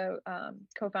Lichter-Saxby, the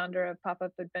co-founder of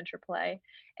Pop-Up Adventure Play.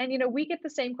 And, we get the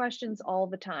same questions all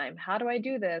the time. How do I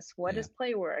do this? What is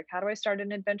play work? How do I start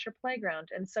an adventure playground?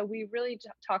 And so we really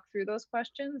talk through those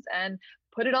questions and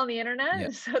put it on the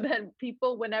internet so that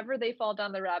people, whenever they fall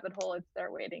down the rabbit hole, it's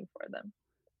there waiting for them.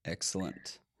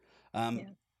 Excellent.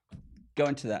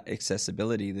 Going to that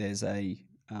accessibility, there's a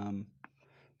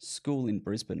school in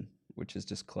Brisbane, which is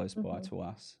just close by to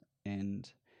us. And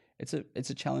it's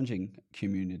a challenging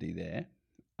community there.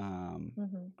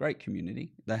 Great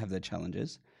community. They have their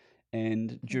challenges.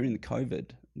 And during the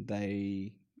COVID,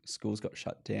 schools got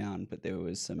shut down, but there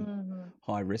was some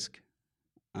high risk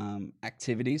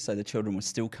activities. So the children were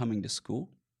still coming to school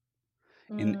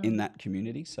in that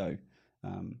community. So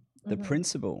the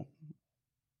principal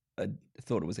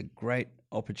thought it was a great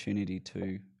opportunity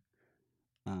to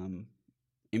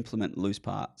implement loose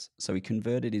parts. So he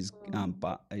converted his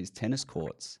tennis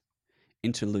courts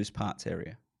into loose parts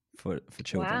area for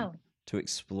children to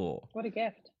explore. What a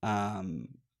gift.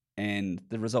 and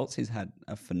the results he's had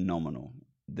are phenomenal.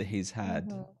 He's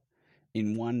had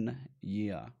in 1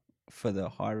 year for the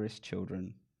high risk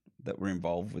children that were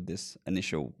involved with this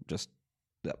initial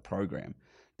that program,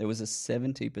 there was a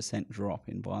 70% drop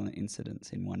in violent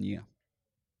incidents in 1 year,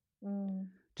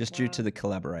 just due to the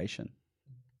collaboration,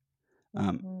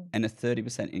 and a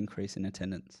 30% increase in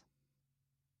attendance.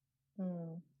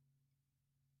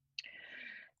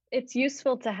 It's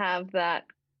useful to have that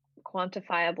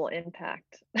quantifiable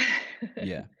impact.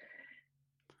 Yeah,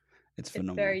 it's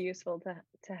phenomenal. It's very useful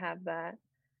to have that.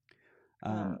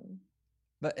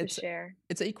 But to share.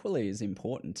 It's equally as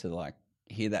important to like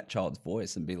hear that child's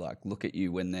voice and be like, look at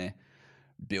you when they're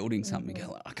building something.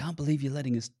 Go like, I can't believe you're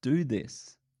letting us do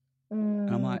this. And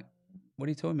I'm like, what are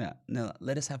you talking about? No, like,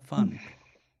 let us have fun.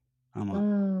 I'm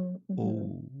like,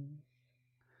 oh.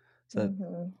 So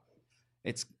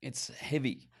it's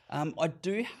heavy. I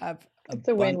do have it's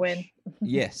a win-win.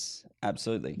 Yes,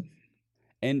 absolutely.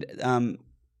 And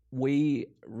we've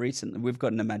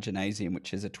got an Imaginasium,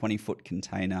 which is a 20-foot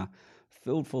container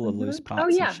filled full of loose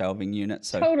parts and shelving units.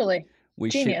 So totally.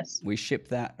 We ship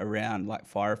that around like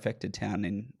fire affected town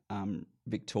in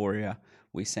Victoria.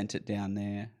 We sent it down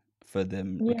there for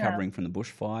them recovering from the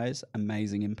bushfires.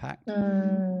 Amazing impact.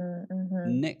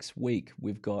 Next week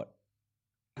we've got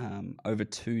over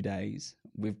 2 days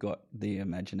we've got the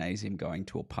Imaginasium going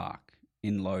to a park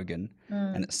in Logan,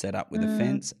 and it's set up with a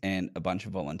fence and a bunch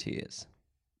of volunteers.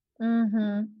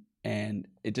 And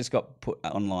it just got put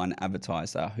online,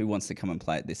 advertised, who wants to come and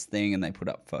play at this thing, and they put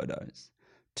up photos.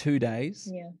 2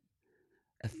 days,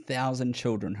 1,000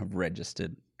 children have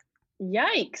registered.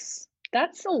 Yikes.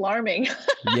 That's alarming.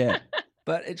 Yeah.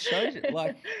 But it shows you,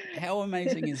 like, how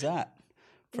amazing is that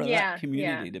for that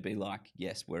community to be like,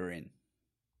 yes, we're in.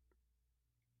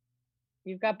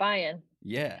 You've got buy-in.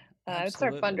 Yeah. Let's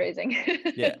start fundraising.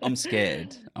 Yeah, I'm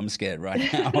scared. I'm scared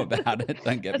right now about it.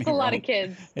 Don't get me wrong. That's a lot of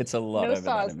kids. It's a lot. No over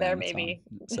saws that there, amount of maybe.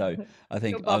 time. So I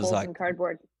think no I was like, and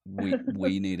cardboard.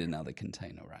 we need another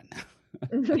container right now.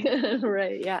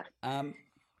 Right. Yeah.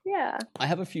 Yeah. I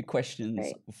have a few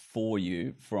questions for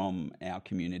you from our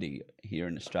community here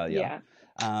in Australia.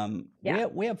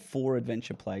 We have 4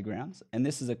 adventure playgrounds, and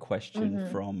this is a question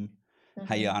from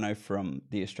Hayano from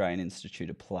the Australian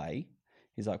Institute of Play.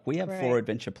 He's like, we have 4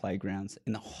 adventure playgrounds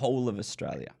in the whole of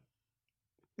Australia.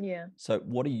 Yeah. So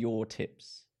what are your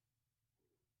tips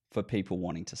for people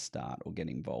wanting to start or get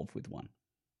involved with one?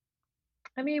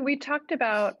 I mean, we talked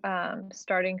about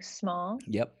starting small.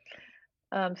 Yep.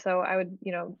 So I would,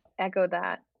 echo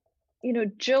that.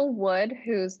 Jill Wood,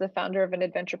 who's the founder of an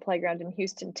adventure playground in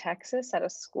Houston, Texas, at a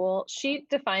school, she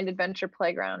defined adventure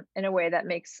playground in a way that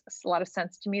makes a lot of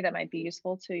sense to me that might be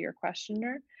useful to your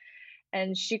questioner.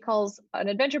 And she calls an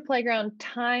adventure playground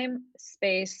time,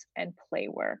 space, and play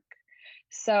work.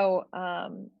 So,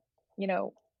 an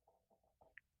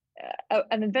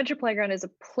adventure playground is a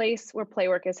place where play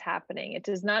work is happening. It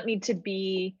does not need to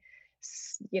be,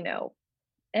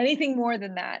 anything more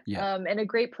than that. Yeah. And a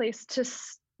great place to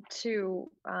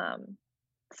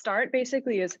start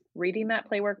basically is reading that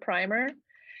play work primer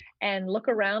and look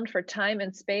around for time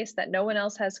and space that no one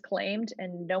else has claimed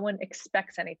and no one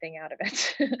expects anything out of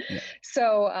it. Yeah.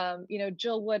 So,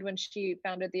 Jill Wood, when she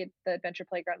founded the adventure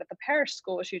playground at the parish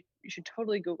school, you should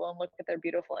totally Google and look at their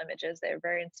beautiful images. They're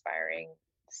very inspiring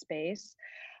space.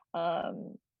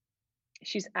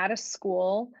 She's at a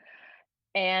school,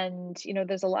 and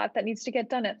there's a lot that needs to get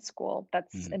done at school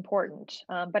that's important,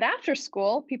 but after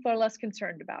school people are less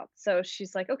concerned about. So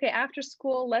she's like, okay, after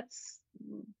school, let's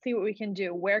see what we can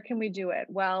do. Where can we do it?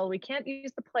 Well, we can't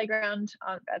use the playground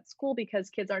at school because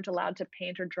kids aren't allowed to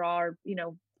paint or draw or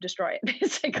destroy it,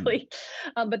 basically.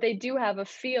 But they do have a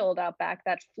field out back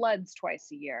that floods twice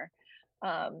a year,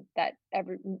 that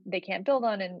they can't build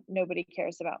on and nobody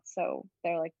cares about. So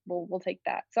they're like, well, we'll take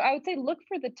that. So I would say look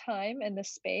for the time and the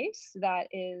space that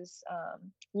is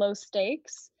low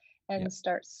stakes, and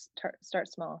start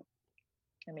small.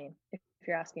 I mean, if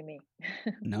you're asking me.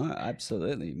 No,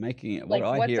 absolutely. Making it like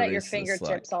what I what's hear at your is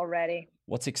fingertips already.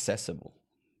 What's accessible?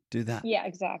 Do that. Yeah,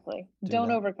 exactly. Don't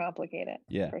that. overcomplicate it.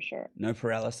 Yeah, for sure. No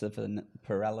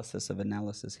paralysis of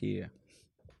analysis here.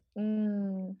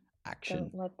 Action.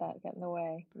 Don't let that get in the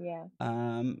way. Yeah.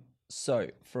 So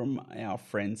from our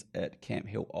friends at Camp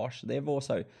Hill OSH, they've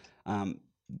also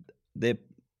they're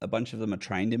a bunch of them are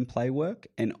trained in play work,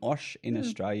 and OSH in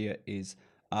Australia is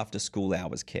after school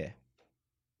hours care.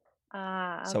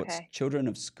 Okay. So it's children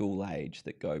of school age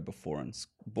that go before and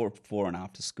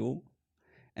after school,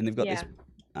 and they've got this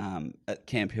at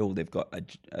Camp Hill. They've got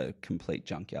a complete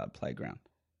junkyard playground.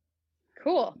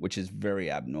 Cool. Which is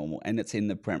very abnormal, and it's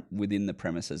in within the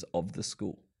premises of the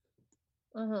school.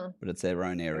 but it's their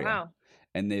own area. Wow.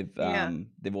 And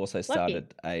they've also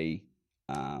started a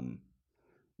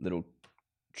little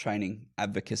training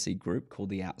advocacy group called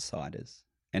the Outsiders,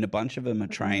 and a bunch of them are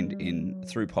trained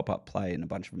through pop-up play, and a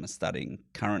bunch of them are studying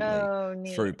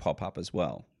currently through pop-up as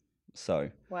well. So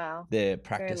wow, their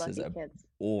practices are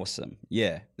awesome.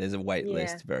 Yeah, there's a wait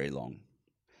list, very long,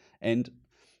 and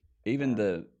even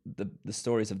the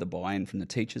stories of the buy-in from the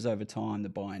teachers over time, the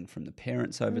buy-in from the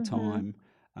parents over time.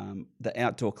 The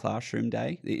outdoor classroom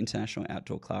day, the International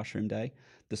Outdoor Classroom Day,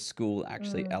 the school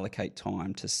actually allocate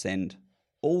time to send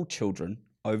all children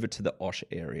over to the OSH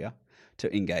area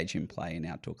to engage in play in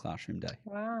outdoor classroom day.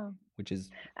 Wow. Which is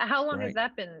how long has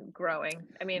that been growing?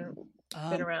 I mean,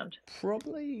 been around?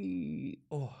 Probably,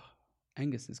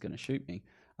 Angus is going to shoot me.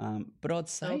 But I'd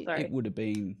say it would have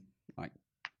been like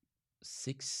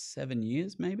 6-7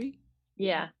 years maybe.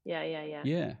 Yeah. Yeah.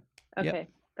 Okay. Yep.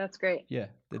 That's great. Yeah,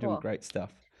 they're doing great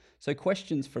stuff. So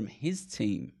questions from his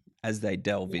team as they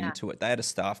delve into it. They had a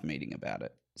staff meeting about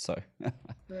it. So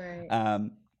right.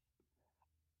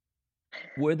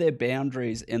 Were there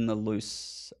boundaries in the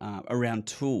loose around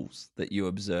tools that you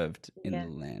observed in the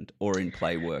land or in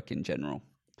play work in general?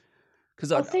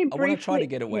 Because I want to try to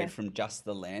get away from just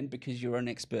the land, because you're an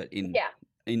expert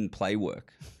in play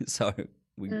work. So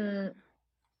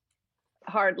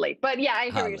hardly. But yeah, I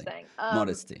hear what you're saying.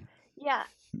 Modesty. Yeah.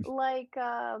 Like,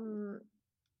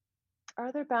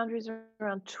 are there boundaries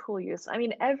around tool use? I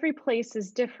mean, every place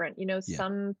is different.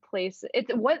 Some places,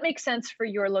 what makes sense for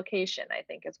your location, I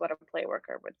think, is what a play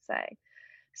worker would say.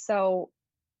 So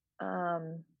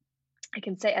I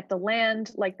can say at the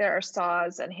land, like there are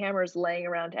saws and hammers laying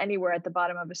around anywhere at the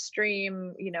bottom of a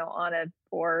stream,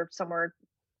 or somewhere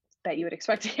that you would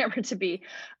expect a hammer to be.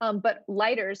 But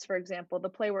lighters, for example, the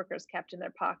play workers kept in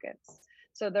their pockets.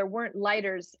 So there weren't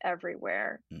lighters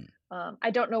everywhere.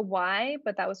 I don't know why,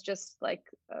 but that was just like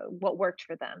what worked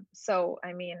for them. So,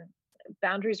 I mean,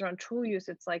 boundaries around tool use,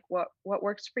 it's like what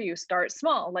works for you. Start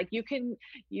small. Like you can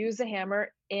use a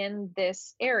hammer in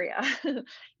this area,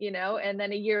 and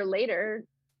then a year later,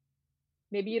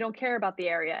 maybe you don't care about the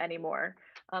area anymore.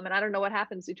 And I don't know what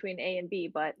happens between A and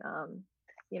B, but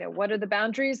what are the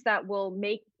boundaries that will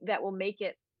make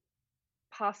it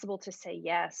possible to say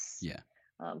yes? Yeah.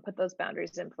 Put those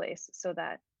boundaries in place so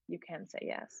that you can say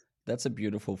yes. That's a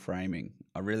beautiful framing.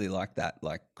 I really like that.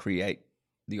 Like, create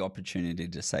the opportunity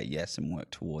to say yes and work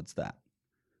towards that.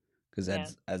 Because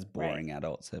as boring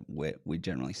adults, we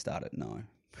generally start at no.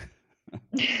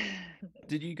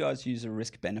 Did you guys use a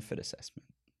risk-benefit assessment?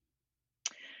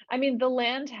 I mean, the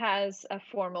land has a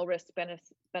formal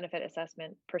risk-benefit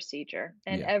assessment procedure,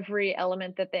 and every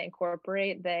element that they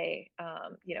incorporate, they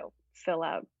fill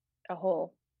out a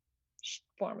whole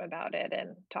form about it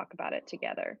and talk about it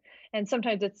together. And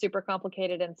sometimes it's super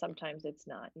complicated and sometimes it's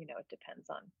not. It depends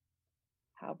on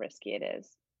how risky it is.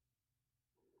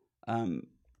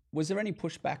 Was there any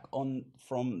pushback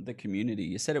from the community?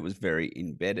 You said it was very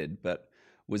embedded, but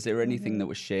was there anything that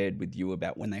was shared with you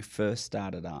about when they first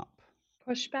started up?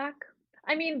 Pushback?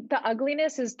 I mean, the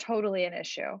ugliness is totally an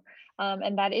issue.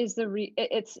 And that is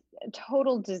it's a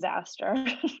total disaster,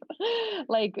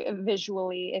 like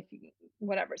visually,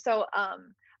 whatever. So,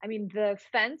 I mean, the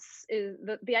fence is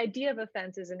the idea of a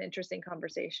fence is an interesting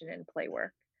conversation in play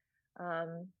work,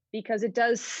 because it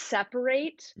does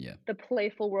separate the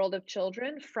playful world of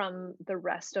children from the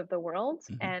rest of the world.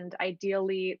 And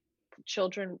ideally,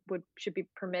 children should be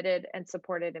permitted and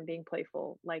supported in being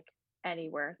playful, like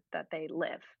anywhere that they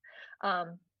live.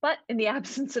 But in the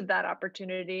absence of that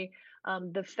opportunity,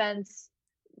 the fence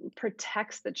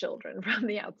protects the children from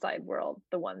the outside world,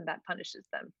 the one that punishes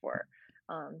them for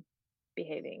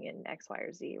behaving in X, Y,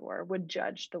 or Z, or would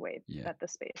judge the way that the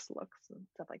space looks and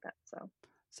stuff like that.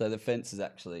 So the fence is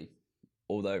actually,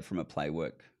 although from a play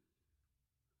work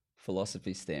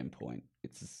philosophy standpoint,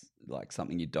 it's like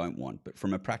something you don't want, but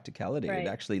from a practicality, it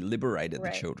actually liberated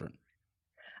the children.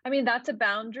 I mean, that's a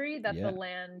boundary that the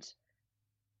land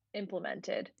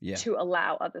implemented to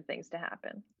allow other things to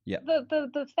happen.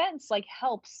 The fence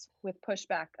helps with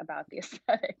pushback about the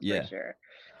aesthetic for sure.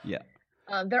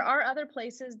 There are other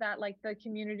places that the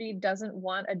community doesn't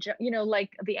want like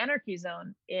the Anarchy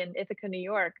Zone in Ithaca, New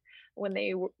York. When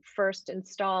they first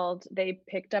installed, they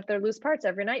picked up their loose parts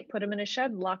every night, put them in a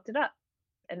shed, locked it up,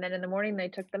 and then in the morning they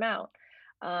took them out.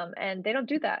 And they don't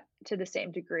do that to the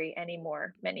same degree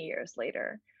anymore many years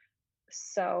later.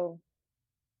 So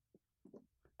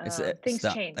things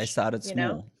change. They started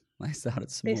small. They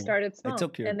started small. They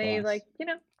took your advice.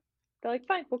 They're like,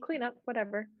 fine, we'll clean up,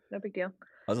 whatever, no big deal.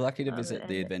 I was lucky to visit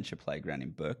the Adventure Playground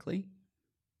in Berkeley.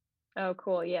 Oh,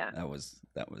 cool! Yeah, that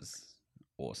was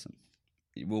awesome.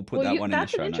 We'll put that one in the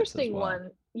that's an show notes as interesting well.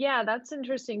 one. Yeah, that's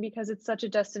interesting because it's such a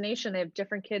destination. They have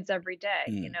different kids every day.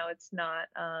 Mm. It's not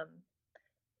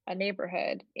a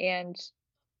neighborhood, and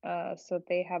so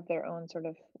they have their own sort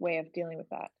of way of dealing with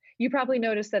that. You probably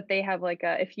noticed that they have like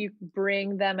if you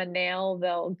bring them a nail,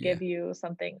 they'll Yeah. give you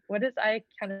something. What is, I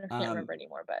kind of can't remember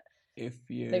anymore, but If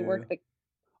they work the.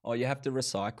 you have to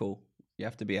recycle. You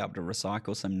have to be able to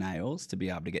recycle some nails to be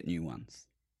able to get new ones.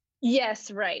 Yes,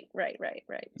 right.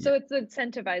 So Yeah. it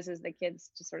incentivizes the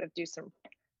kids to sort of do some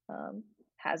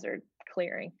hazard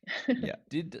clearing. Yeah.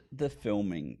 Did the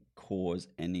filming cause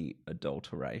any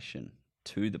adulteration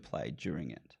to the play during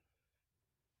it?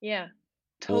 Yeah,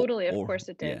 totally. Or Of course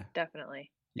it did. yeah.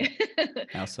 Definitely. Yeah.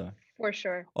 How so? For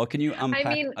sure. Or can you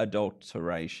unpack mean-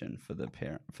 adulteration for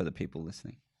the people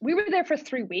listening? We were there for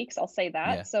 3 weeks, I'll say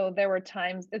that. Yeah. So there were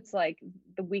times it's like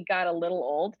we got a little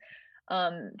old.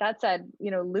 That said,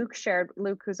 Luke,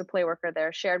 who's a play worker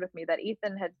there, shared with me that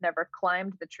Ethan had never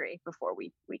climbed the tree before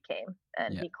we came,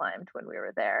 and Yeah. he climbed when we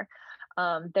were there.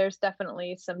 There's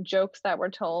definitely some jokes that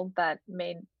were told that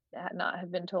may not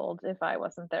have been told if I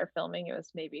wasn't there filming. It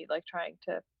was maybe like trying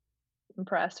to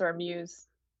impress or amuse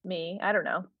me. I don't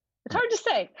know. It's hard to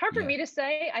say. Hard for Yeah. me to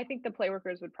say. I think the play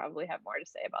workers would probably have more to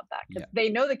say about that because Yeah. they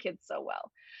know the kids so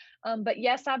well. But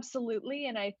yes, absolutely.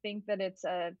 And I think that it's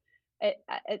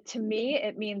to me,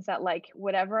 it means that like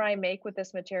whatever I make with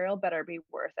this material better be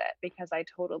worth it, because I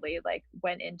totally like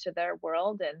went into their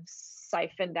world and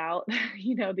siphoned out,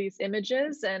 these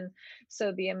images. And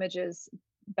so the images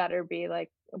better be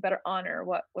like, better honor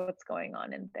what's going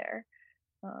on in there.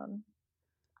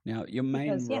 Now, your main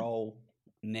Because, yeah. role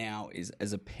now is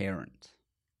as a parent.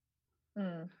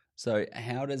 Mm. So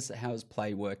how has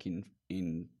play work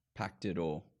impacted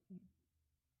or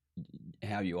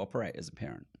how you operate as a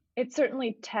parent? It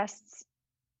certainly tests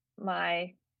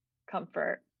my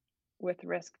comfort with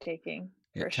risk taking,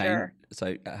 for sure.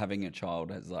 So having a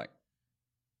child has like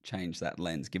changed that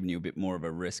lens, given you a bit more of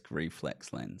a risk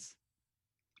reflex lens.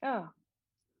 Oh,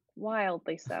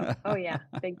 wildly so. Oh yeah,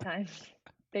 big time.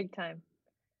 Big time.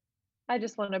 I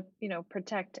just want to,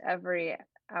 protect I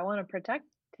want to protect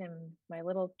him, my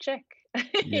little chick.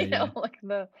 Yeah. Like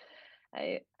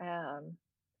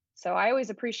so I always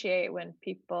appreciate when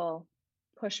people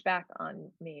push back on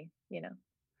me,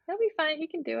 he'll be fine, he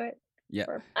can do it. Yeah.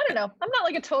 Or, I don't know. I'm not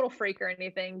like a total freak or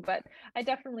anything, but I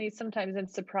definitely sometimes am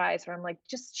surprised where I'm like,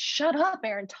 just shut up,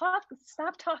 Aaron,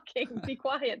 stop talking, be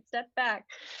quiet, step back.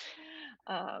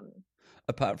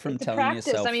 Apart from It's a telling practice.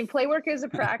 yourself, I mean, play work is a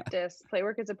practice. Play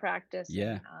work is a practice.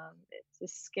 Yeah. And, it's a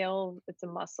skill. It's a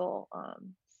muscle.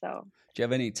 So do you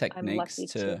have any techniques lucky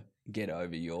to get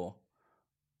over your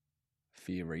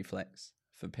fear reflex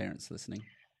for parents listening?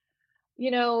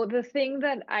 The thing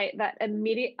that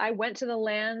I went to the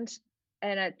land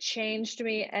and it changed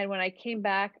me. And when I came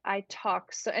back, I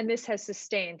talk. So, and this has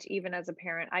sustained even as a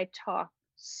parent, I talk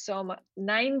so much,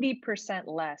 90%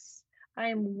 less.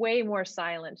 I'm way more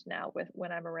silent now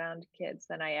when I'm around kids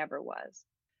than I ever was.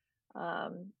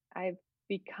 I've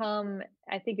become,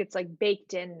 I think it's like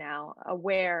baked in now,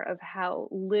 aware of how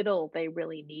little they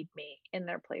really need me in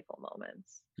their playful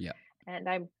moments. Yeah. And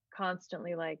I'm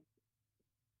constantly like,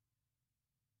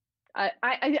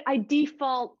 I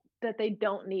default that they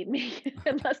don't need me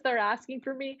unless they're asking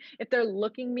for me. If they're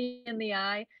looking me in the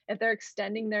eye, if they're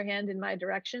extending their hand in my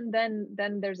direction, then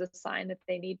there's a sign that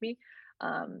they need me.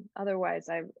 Otherwise,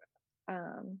 I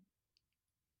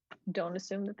don't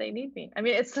assume that they need me. I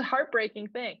mean, it's a heartbreaking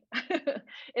thing.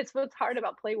 It's what's hard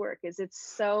about play work is it's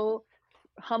so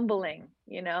humbling,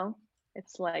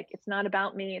 It's like, it's not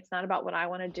about me. It's not about what I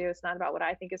want to do. It's not about what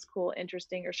I think is cool,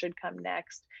 interesting, or should come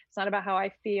next. It's not about how I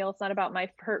feel. It's not about my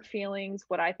hurt feelings,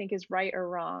 what I think is right or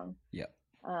wrong. Yeah.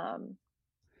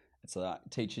 It's it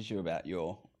teaches you about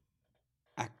your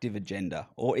active agenda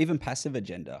or even passive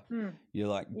agenda. You're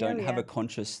like, don't have a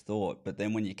conscious thought, but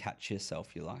then when you catch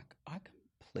yourself, you're like, I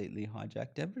completely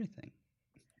hijacked everything.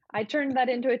 I turned that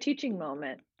into a teaching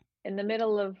moment in the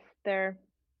middle of their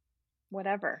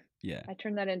whatever. Yeah. I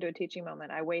turned that into a teaching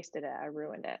moment. I wasted it. I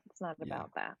ruined it. It's not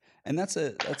about that. And that's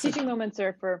teaching moments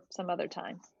are for some other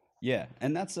time. Yeah.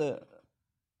 And that's a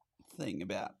thing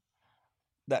about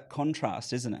that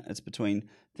contrast, isn't it? It's between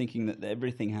thinking that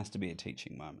everything has to be a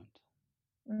teaching moment.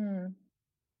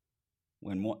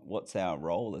 When what's our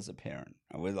role as a parent?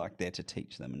 Are we like there to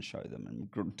teach them and show them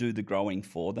and do the growing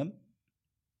for them?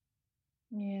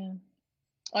 Yeah.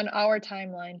 On our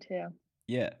timeline too.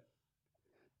 Yeah.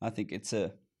 I think it's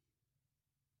a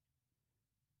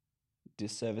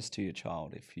disservice to your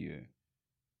child if you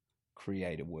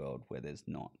create a world where there's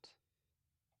not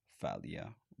failure,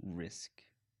 risk,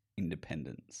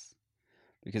 independence,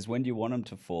 Because when do you want them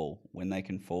to fall? When they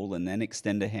can fall and then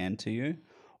extend a hand to you,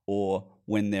 or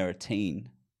when they're a teen,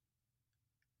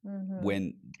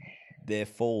 when their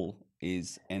fall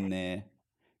is and their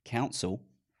counsel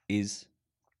is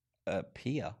a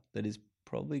peer that is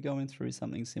probably going through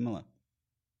something similar.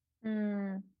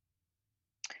 Mm.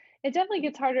 It definitely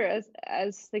gets harder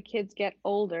as the kids get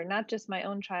older, not just my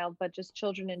own child, but just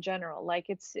children in general. Like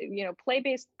it's,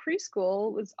 play-based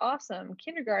preschool was awesome.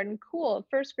 Kindergarten, cool.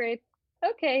 First grade,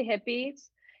 okay, hippies.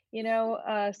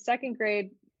 Second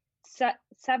grade,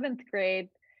 seventh grade,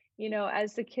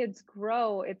 as the kids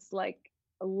grow, it's like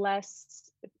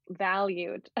less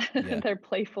valued Yeah. their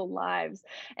playful lives.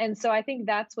 And so I think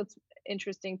that's what's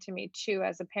interesting to me too,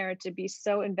 as a parent, to be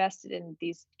so invested in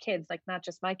these kids, like not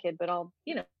just my kid, but all,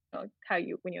 how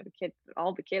you, when you have a kid,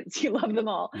 all the kids, you love them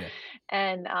all. Yeah.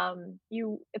 And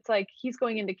it's like he's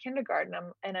going into kindergarten,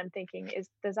 and I'm thinking,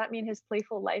 does that mean his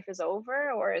playful life is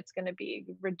over, or it's going to be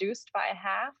reduced by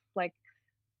half? Like,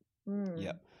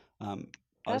 Yeah.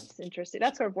 that's interesting.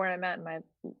 That's sort of where I'm at in my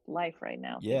life right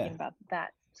now, Yeah. thinking about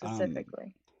that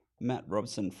specifically. Matt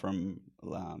Robson from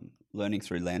Learning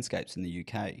Through Landscapes in the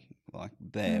UK, like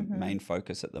their main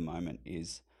focus at the moment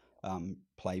is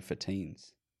play for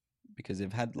teens, because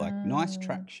they've had like nice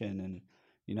traction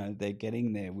and they're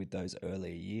getting there with those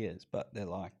earlier years, but they're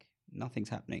like nothing's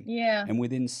happening. Yeah. And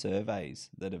within surveys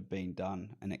that have been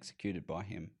done and executed by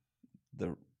him,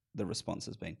 the response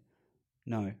has been,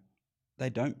 no, they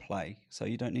don't play, so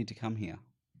you don't need to come here.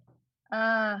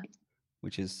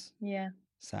 Which is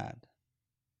sad.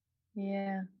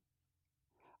 Yeah.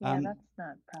 Yeah, that's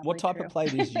not probably What type true. of play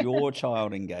does your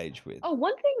child engage with? Oh,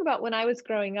 one thing about when I was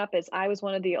growing up is I was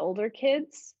one of the older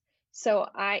kids. So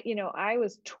I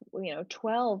was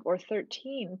 12 or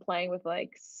 13 playing with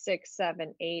like 6,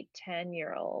 7, 8,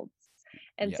 10-year-olds.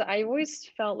 And so I always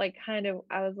felt like I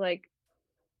was like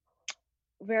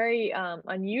very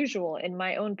unusual in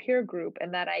my own peer group,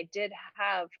 and that I did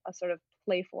have a sort of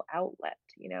playful outlet,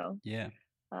 Yeah.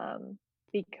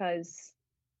 because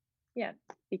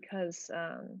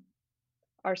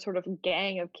our sort of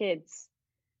gang of kids,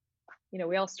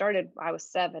 we all started, I was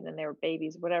 7 and they were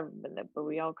babies, whatever, but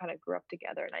we all kind of grew up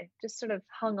together, and I just sort of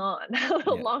hung on a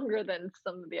little longer than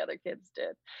some of the other kids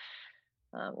did,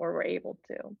 or were able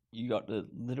to. You got a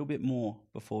little bit more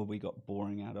before we got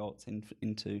boring adults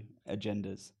into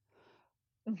agendas.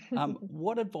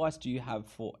 What advice do you have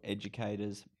for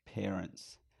educators,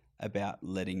 parents, about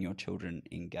letting your children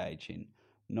engage in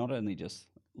not only just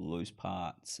loose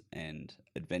parts and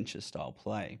adventure style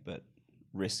play, but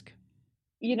risk?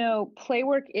 Play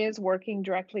work is working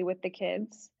directly with the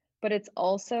kids, but it's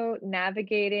also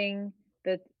navigating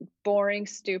the boring,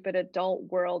 stupid adult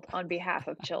world on behalf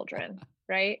of children,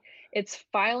 right? It's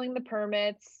filing the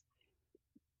permits,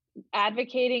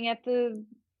 advocating at the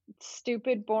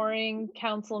stupid, boring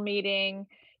council meeting,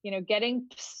 getting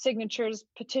signatures,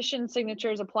 petition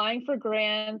signatures, applying for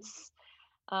grants,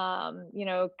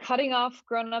 cutting off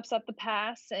grown-ups at the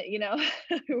pass,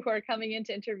 who are coming in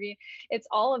to intervene. It's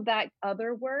all of that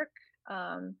other work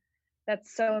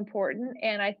that's so important.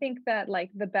 And I think that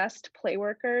like the best play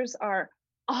workers are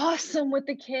awesome with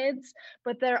the kids,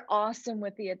 but they're awesome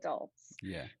with the adults.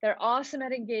 Yeah. They're awesome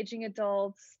at engaging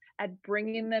adults, at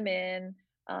bringing them in,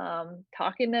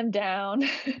 talking them down,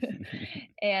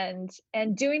 and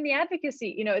doing the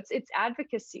advocacy. It's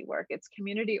advocacy work. It's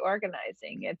community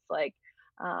organizing. It's like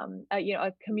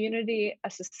a community, a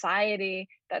society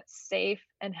that's safe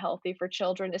and healthy for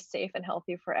children is safe and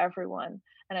healthy for everyone.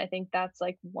 And I think that's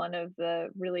like one of the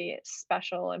really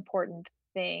special, important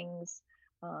things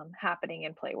happening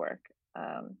in play work.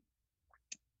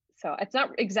 So it's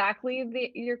not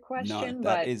exactly your question,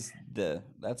 but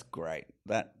that's great.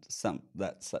 That's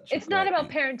such. It's not about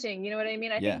parenting. You know what I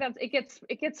mean? I think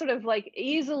it gets sort of like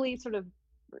easily sort of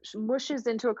mushes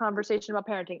into a conversation about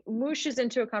parenting, mushes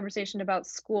into a conversation about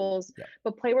schools.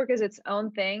 But play work is its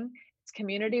own thing. It's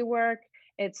community work.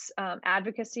 It's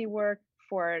advocacy work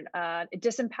for a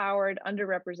disempowered,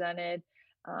 underrepresented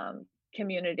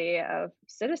community of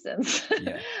citizens,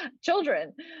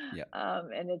 children.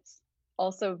 And it's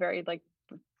also very like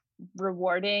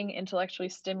rewarding, intellectually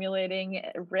stimulating,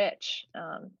 rich.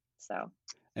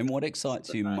 And what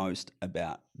excites you most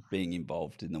about being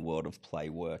involved in the world of play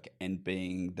work and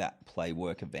being that play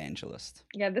work evangelist?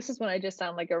 Yeah, this is when I just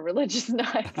sound like a religious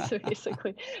nut,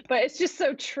 basically. But it's just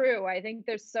so true. I think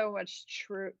there's so much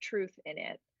truth in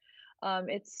it.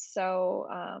 It's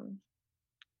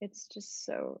just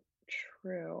so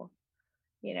true.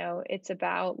 It's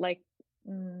about like,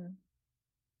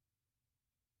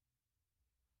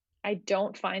 I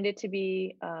don't find it to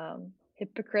be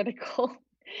hypocritical,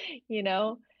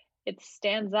 it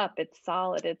stands up. It's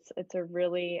solid. It's a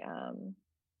really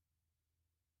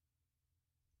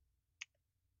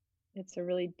it's a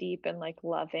really deep and like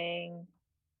loving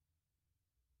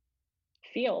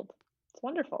field. It's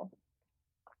wonderful.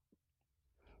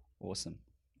 Awesome.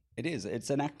 It is. It's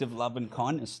an act of love and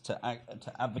kindness to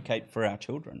advocate for our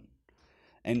children.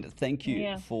 And thank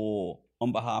you for,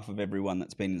 on behalf of everyone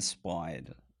that's been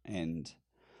inspired and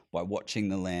by watching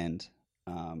The Land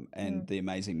and the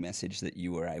amazing message that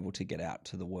you were able to get out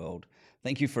to the world.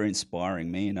 Thank you for inspiring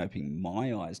me and opening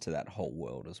my eyes to that whole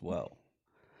world as well.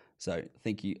 So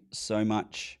thank you so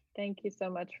much. Thank you so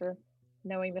much for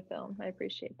knowing the film. I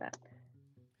appreciate that.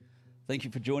 Thank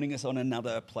you for joining us on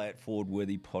another Play It Forward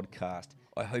Worthy podcast.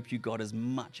 I hope you got as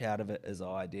much out of it as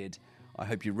I did. I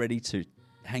hope you're ready to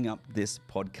hang up this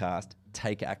podcast,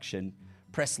 take action,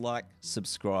 press like,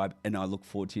 subscribe, and I look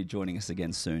forward to you joining us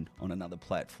again soon on another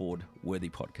Play It Forward Worthy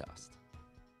podcast.